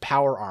 had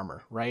power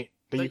armor, right?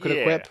 That you could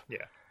equip.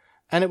 Yeah.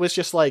 And it was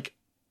just like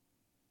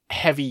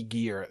heavy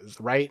gear,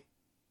 right?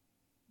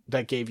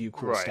 That gave you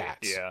cool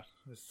stats. Yeah.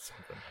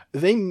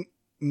 They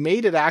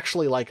made it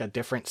actually like a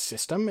different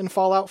system in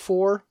Fallout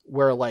 4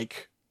 where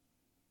like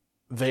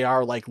they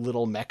are like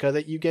little mecha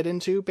that you get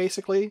into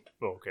basically.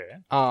 Okay.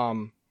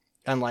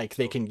 And like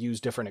they can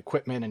use different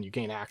equipment and you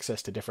gain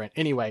access to different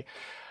anyway.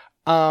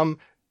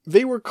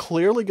 They were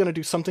clearly going to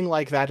do something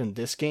like that in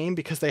this game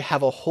because they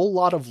have a whole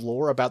lot of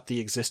lore about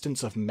the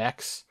existence of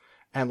mechs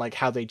and like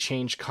how they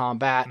change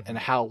combat and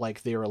how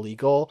like they're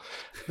illegal.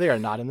 They are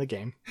not in the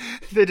game.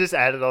 They just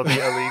added all the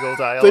illegal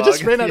dialogue. They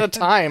just ran out of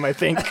time, I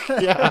think.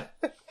 Yeah.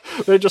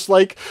 They're just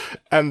like,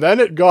 and then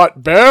it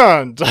got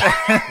banned.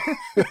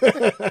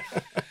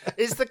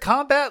 Is the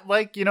combat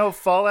like,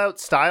 Fallout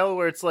style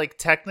where it's like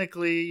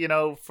technically,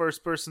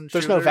 first person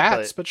shooter? There's no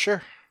VATS, but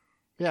sure.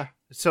 Yeah.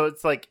 So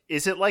it's like,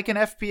 is it like an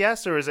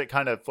FPS or is it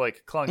kind of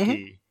like clunky?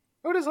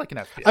 Mm-hmm. Or it is like an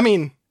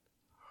FPS?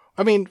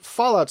 I mean,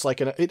 Fallout's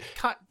like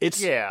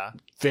it's yeah,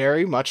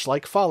 very much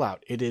like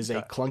Fallout. It is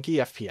a clunky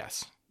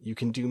FPS. You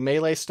can do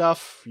melee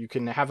stuff. You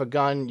can have a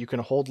gun. You can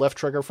hold left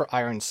trigger for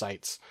iron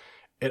sights.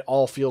 It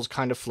all feels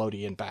kind of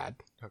floaty and bad.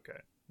 Okay.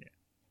 Yeah.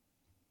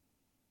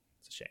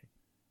 It's a shame.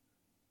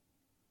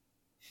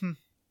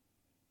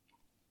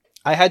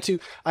 I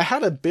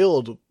had a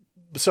build.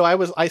 So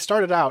I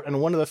started out and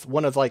one of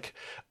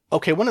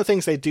the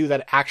things they do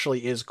that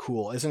actually is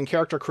cool is in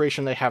character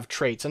creation, they have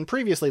traits, and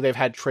previously they've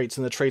had traits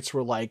and the traits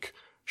were like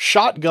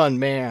shotgun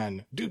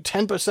man, do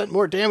 10%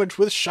 more damage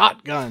with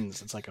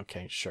shotguns. It's like,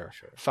 okay, sure.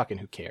 Fucking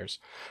who cares?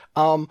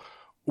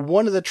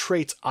 One of the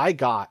traits I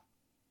got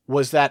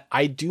was that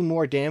I do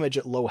more damage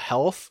at low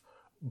health,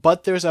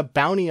 but there's a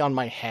bounty on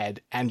my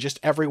head, and just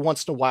every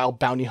once in a while,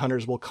 bounty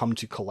hunters will come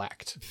to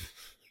collect.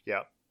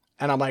 Yeah.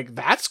 And I'm like,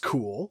 that's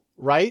cool,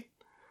 right?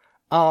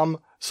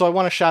 So I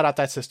want to shout out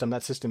that system.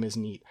 That system is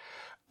neat.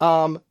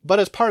 But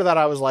as part of that,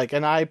 I was like,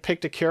 and I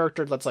picked a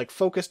character that's like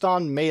focused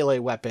on melee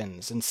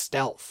weapons and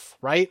stealth,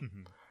 right?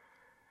 Mm-hmm.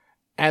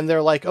 And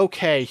they're like,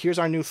 okay, here's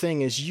our new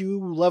thing is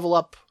you level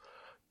up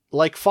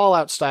like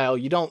Fallout style.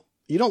 You don't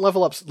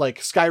level up like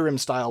Skyrim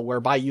style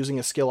where by using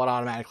a skill it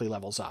automatically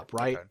levels up,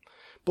 right? Okay.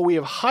 But we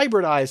have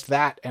hybridized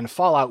that and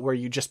Fallout where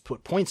you just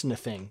put points into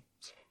things.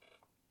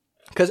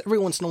 Because every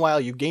once in a while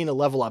you gain a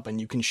level up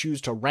and you can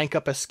choose to rank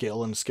up a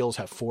skill, and skills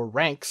have 4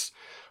 ranks,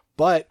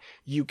 but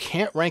you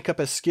can't rank up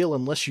a skill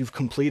unless you've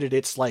completed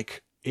its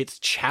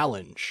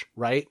challenge,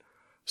 right?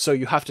 So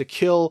you have to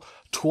kill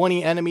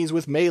 20 enemies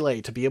with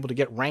melee to be able to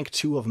get rank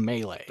 2 of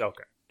melee.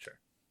 Okay, sure.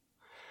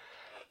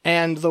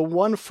 And the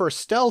one for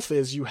stealth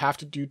is you have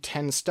to do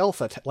 10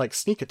 stealth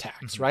sneak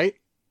attacks, mm-hmm. right?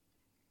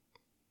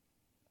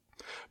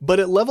 But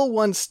at level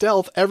 1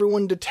 stealth,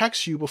 everyone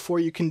detects you before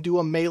you can do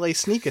a melee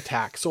sneak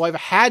attack. So I've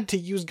had to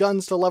use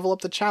guns to level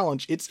up the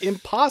challenge. It's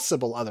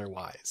impossible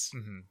otherwise.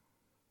 Mm-hmm.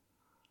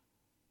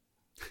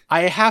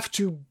 I have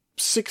to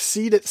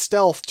succeed at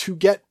stealth to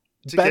get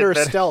better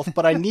stealth,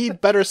 but I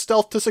need better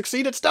stealth to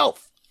succeed at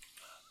stealth.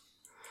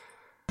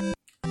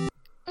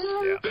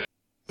 Yeah.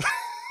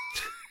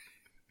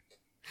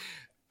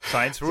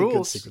 Science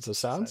rules. Secrets of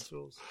sounds. Science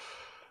rules.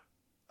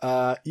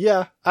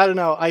 Yeah, I don't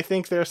know. I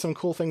think there's some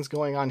cool things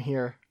going on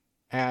here,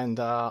 and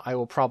I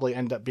will probably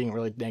end up being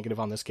really negative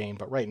on this game.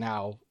 But right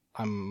now,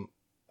 I'm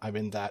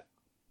in that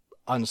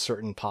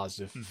uncertain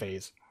positive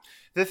phase.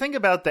 The thing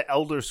about the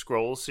Elder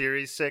Scrolls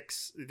Series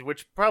 6,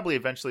 which probably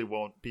eventually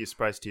won't be a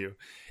surprise to you,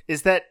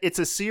 is that it's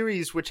a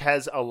series which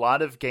has a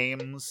lot of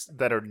games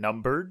that are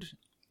numbered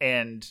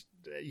and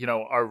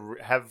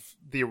have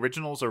the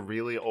originals are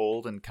really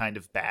old and kind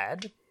of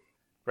bad,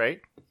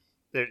 right?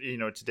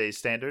 Today's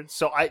standards.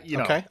 So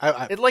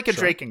it's like a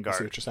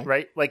Drakengard,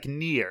 right? Like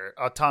Nier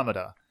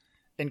Automata,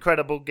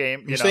 incredible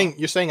game.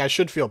 You're saying I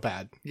should feel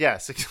bad.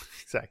 Yes,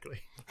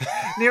 exactly.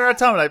 Nier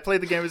Automata, I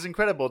played the game, it was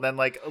incredible. Then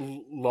like a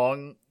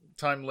long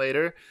time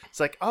later, it's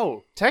like,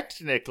 oh,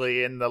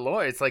 technically in the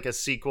lore, it's like a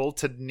sequel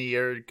to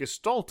Nier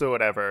Gestalt or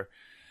whatever,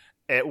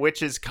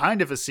 which is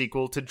kind of a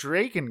sequel to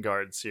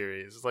Drakengard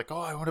series. It's like, oh,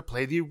 I want to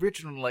play the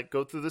original, like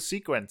go through the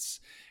sequence.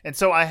 And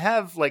so I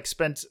have like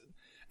spent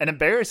an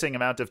embarrassing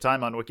amount of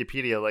time on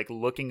Wikipedia, like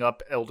looking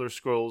up Elder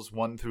Scrolls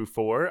 1 through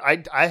 4.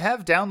 I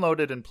have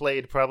downloaded and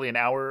played probably an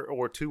hour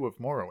or 2 of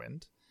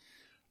Morrowind.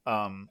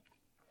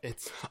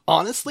 It's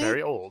honestly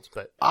very old,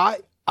 but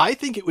I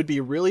think it would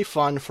be really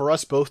fun for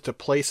us both to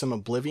play some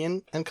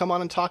Oblivion and come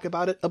on and talk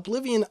about it.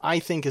 Oblivion, I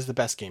think, is the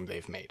best game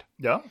they've made.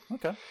 Yeah,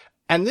 okay.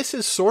 And this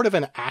is sort of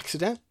an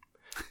accident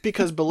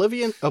because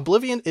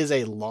Oblivion is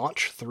a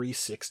launch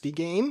 360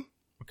 game.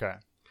 Okay.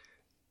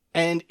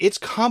 And its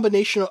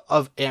combination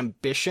of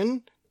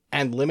ambition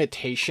and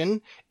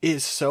limitation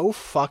is so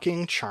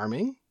fucking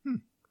charming.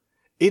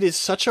 it is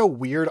such a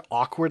weird,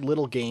 awkward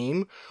little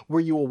game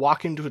where you will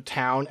walk into a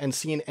town and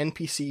see an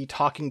NPC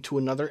talking to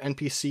another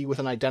NPC with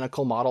an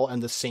identical model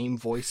and the same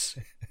voice.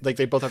 Like,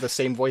 they both have the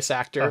same voice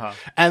actor.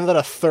 And then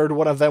a third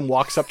one of them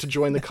walks up to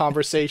join the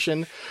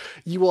conversation.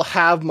 You will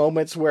have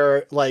moments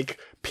where, like,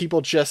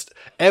 people just...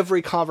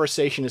 Every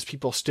conversation is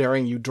people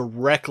staring you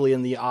directly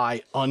in the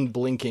eye,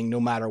 unblinking, no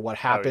matter what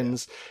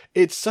happens. Oh,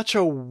 yeah. It's such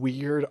a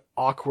weird,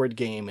 awkward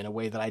game in a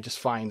way that I just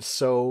find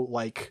so,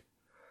 like...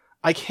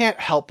 I can't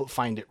help but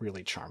find it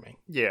really charming.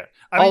 Yeah.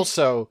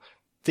 Also,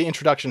 the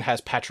introduction has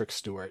Patrick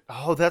Stewart.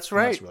 Oh, that's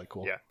right. That's really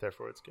cool. Yeah,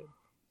 therefore it's good.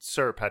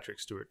 Sir Patrick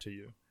Stewart to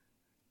you.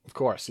 Of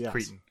course, yes.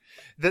 Cretan.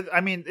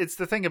 It's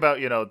the thing about,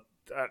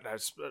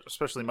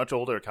 especially much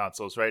older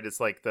consoles, right?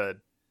 It's like a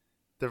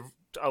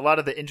lot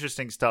of the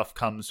interesting stuff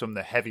comes from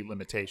the heavy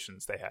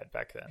limitations they had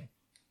back then.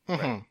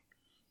 Right?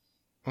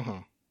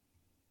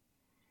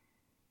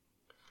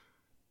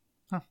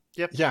 Huh.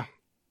 Yep. Yeah.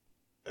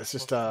 It's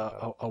just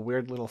a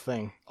weird little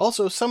thing.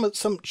 Also, some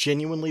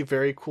genuinely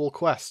very cool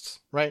quests,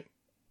 right?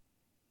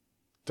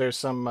 There's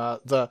some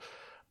the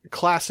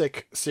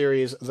classic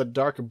series, the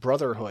Dark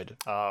Brotherhood.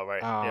 Oh,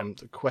 right.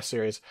 The quest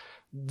series.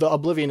 The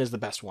Oblivion is the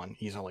best one,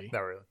 easily. Not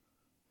really.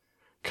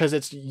 Because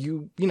it's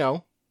the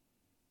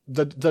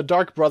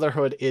Dark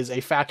Brotherhood is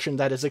a faction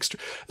that is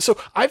so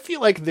I feel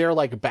like their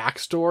like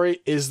backstory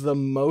is the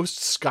most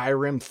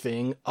Skyrim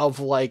thing of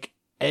like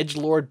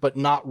edgelord, but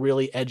not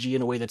really edgy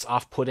in a way that's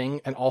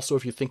off-putting, and also,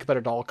 if you think about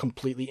it, all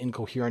completely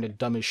incoherent and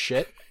dumb as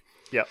shit.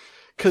 Yep.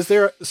 Because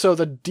so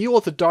the deal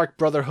with the Dark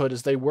Brotherhood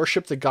is they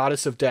worship the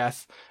goddess of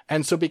death,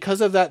 and so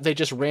because of that, they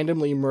just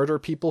randomly murder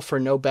people for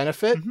no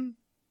benefit. Mm-hmm.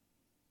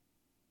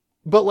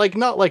 But like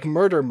not like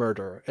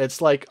murder.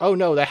 It's like, oh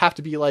no, they have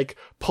to be like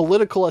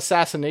political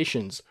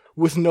assassinations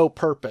with no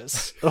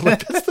purpose.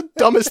 Like, that's the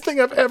dumbest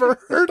thing I've ever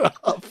heard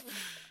of.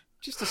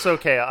 Just to sow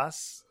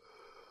chaos.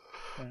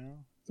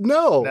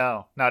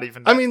 No, not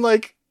even that. I mean,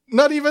 like,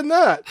 not even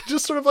that.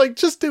 Just sort of like,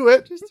 just do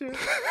it. Just do it.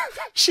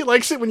 She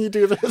likes it when you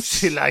do this.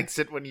 She likes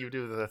it when you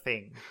do the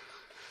thing.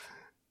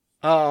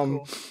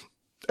 Cool.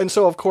 And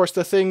so, of course,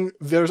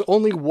 there's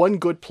only one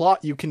good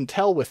plot you can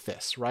tell with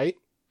this, right?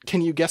 Can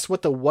you guess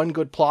what the one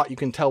good plot you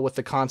can tell with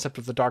the concept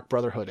of the Dark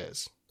Brotherhood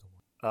is?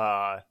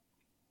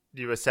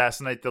 You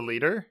assassinate the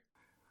leader?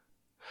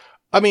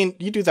 I mean,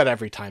 you do that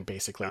every time,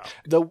 basically.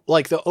 Oh.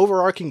 The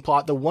overarching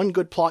plot, the one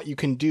good plot you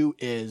can do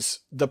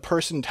is the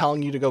person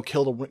telling you to go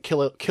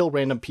kill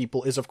random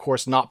people is, of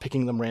course, not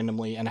picking them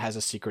randomly and has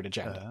a secret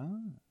agenda.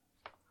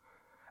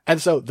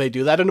 And so they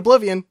do that in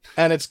Oblivion,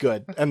 and it's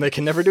good. And they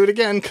can never do it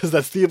again, because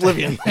that's the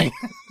Oblivion thing.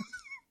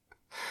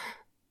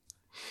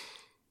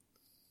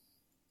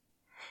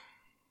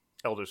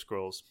 Elder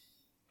Scrolls.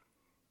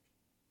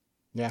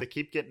 Yeah. They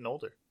keep getting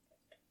older.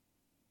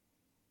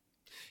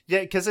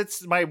 Yeah, because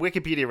it's my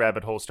Wikipedia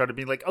rabbit hole started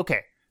being like,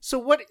 okay, so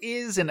what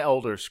is an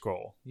Elder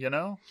Scroll, you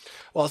know?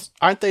 Well,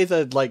 aren't they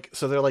there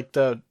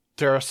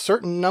are a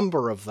certain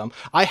number of them.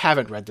 I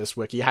haven't read this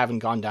wiki, I haven't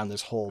gone down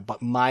this hole,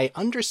 but my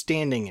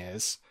understanding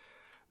is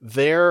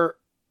they're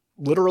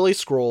literally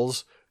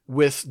scrolls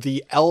with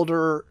the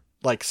Elder,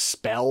 like,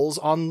 spells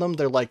on them.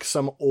 They're like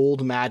some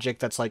old magic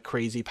that's like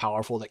crazy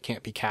powerful that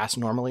can't be cast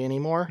normally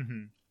anymore.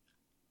 Mm-hmm.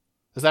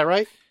 Is that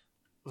right?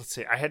 Let's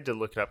see, I had to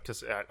look it up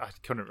because I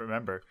couldn't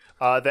remember.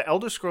 The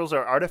Elder Scrolls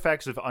are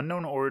artifacts of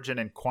unknown origin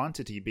and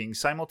quantity, being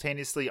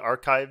simultaneously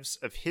archives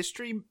of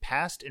history,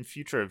 past, and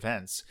future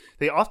events.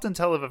 They often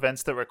tell of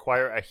events that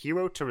require a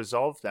hero to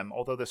resolve them,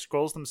 although the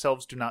scrolls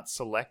themselves do not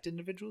select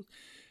individuals.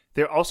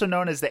 They're also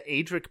known as the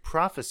Aedric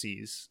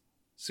Prophecies,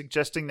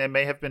 suggesting they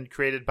may have been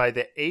created by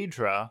the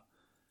Aedra,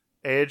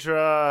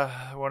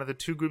 one of the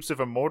two groups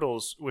of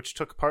immortals which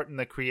took part in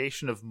the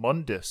creation of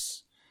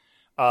Mundus.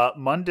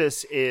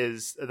 Mundus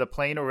is the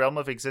plane or realm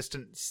of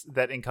existence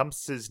that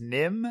encompasses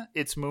Nim,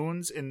 its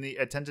moons, in the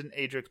attendant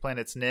Aedric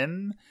planets.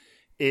 Nim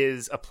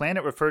is a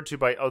planet referred to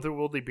by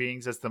otherworldly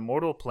beings as the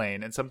mortal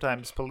plane, and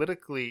sometimes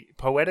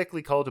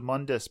poetically called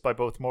Mundus by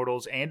both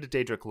mortals and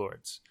Daedric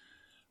lords.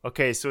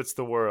 Okay, so it's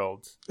the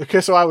world.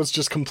 Okay, so I was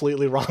just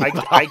completely wrong.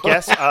 I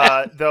guess,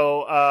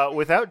 though,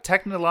 without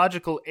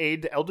technological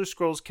aid, the Elder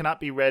Scrolls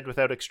cannot be read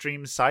without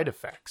extreme side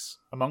effects,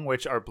 among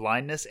which are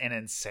blindness and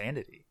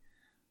insanity.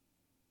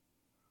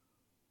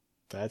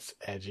 That's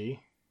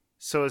edgy.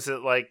 So is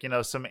it like,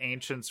 some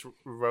ancients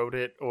wrote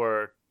it,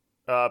 or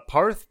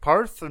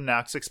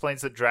Parthenax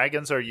explains that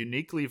dragons are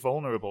uniquely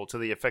vulnerable to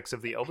the effects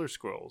of the Elder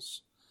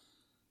Scrolls.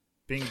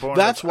 Being born.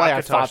 That's why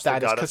I thought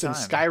that is because in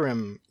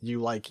Skyrim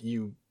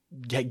you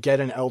get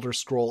an Elder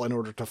Scroll in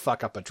order to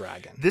fuck up a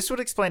dragon. This would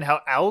explain how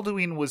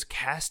Alduin was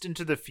cast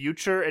into the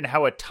future and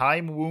how a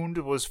time wound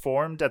was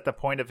formed at the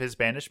point of his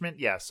banishment.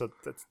 Yeah, so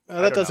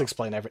that does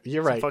explain everything.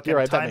 You're right. You're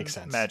right. That makes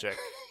sense. Magic.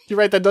 You're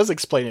right. That does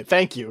explain it.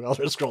 Thank you,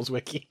 Elder Scrolls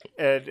Wiki.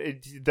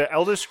 The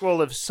Elder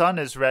Scroll of Sun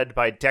is read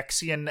by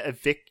Dexion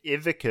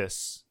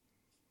Ivicus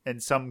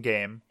in some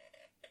game.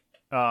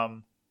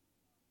 There's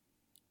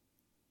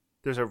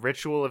a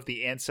ritual of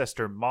the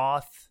ancestor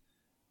moth.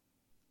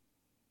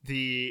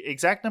 The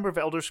exact number of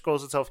Elder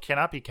Scrolls itself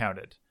cannot be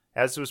counted,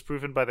 as was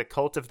proven by the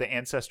cult of the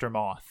ancestor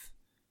moth.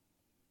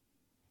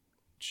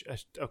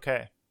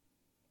 Okay.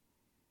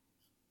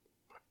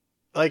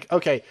 Like,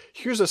 okay,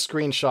 here's a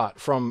screenshot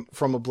from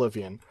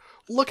Oblivion.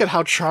 Look at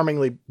how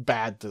charmingly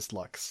bad this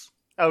looks.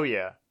 Oh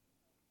yeah,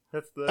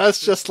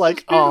 that's just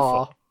like,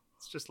 aw,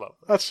 it's just lovely.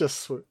 That's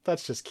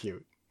just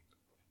cute.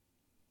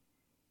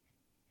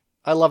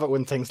 I love it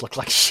when things look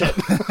like shit.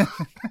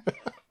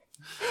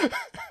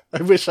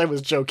 I wish I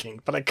was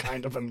joking, but I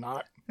kind of am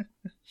not.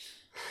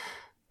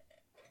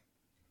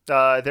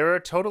 There are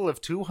a total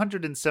of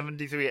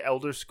 273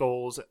 Elder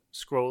Scrolls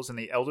in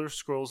the Elder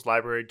Scrolls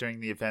library during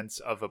the events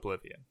of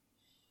Oblivion.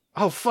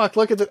 Oh fuck,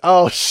 look at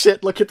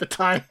look at the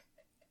time.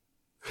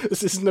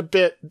 This isn't a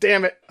bit.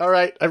 Damn it. All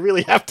right, I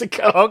really have to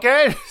go.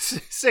 Okay.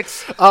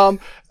 6.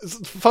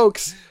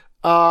 Folks,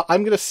 I'm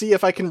going to see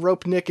if I can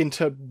rope Nick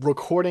into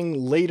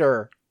recording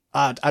later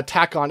a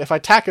tack on. If I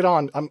tack it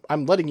on,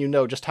 I'm letting you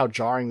know just how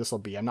jarring this will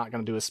be. I'm not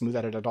going to do a smooth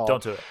edit at all.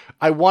 Don't do it.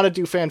 I want to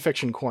do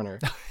Fanfiction Corner.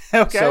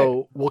 Okay.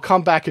 So we'll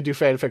come back and do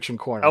Fanfiction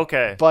Corner.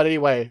 Okay. But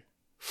anyway,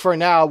 for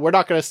now, we're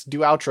not going to do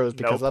outros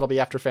because that'll be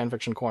after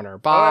Fanfiction Corner.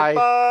 Bye. All right,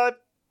 bye.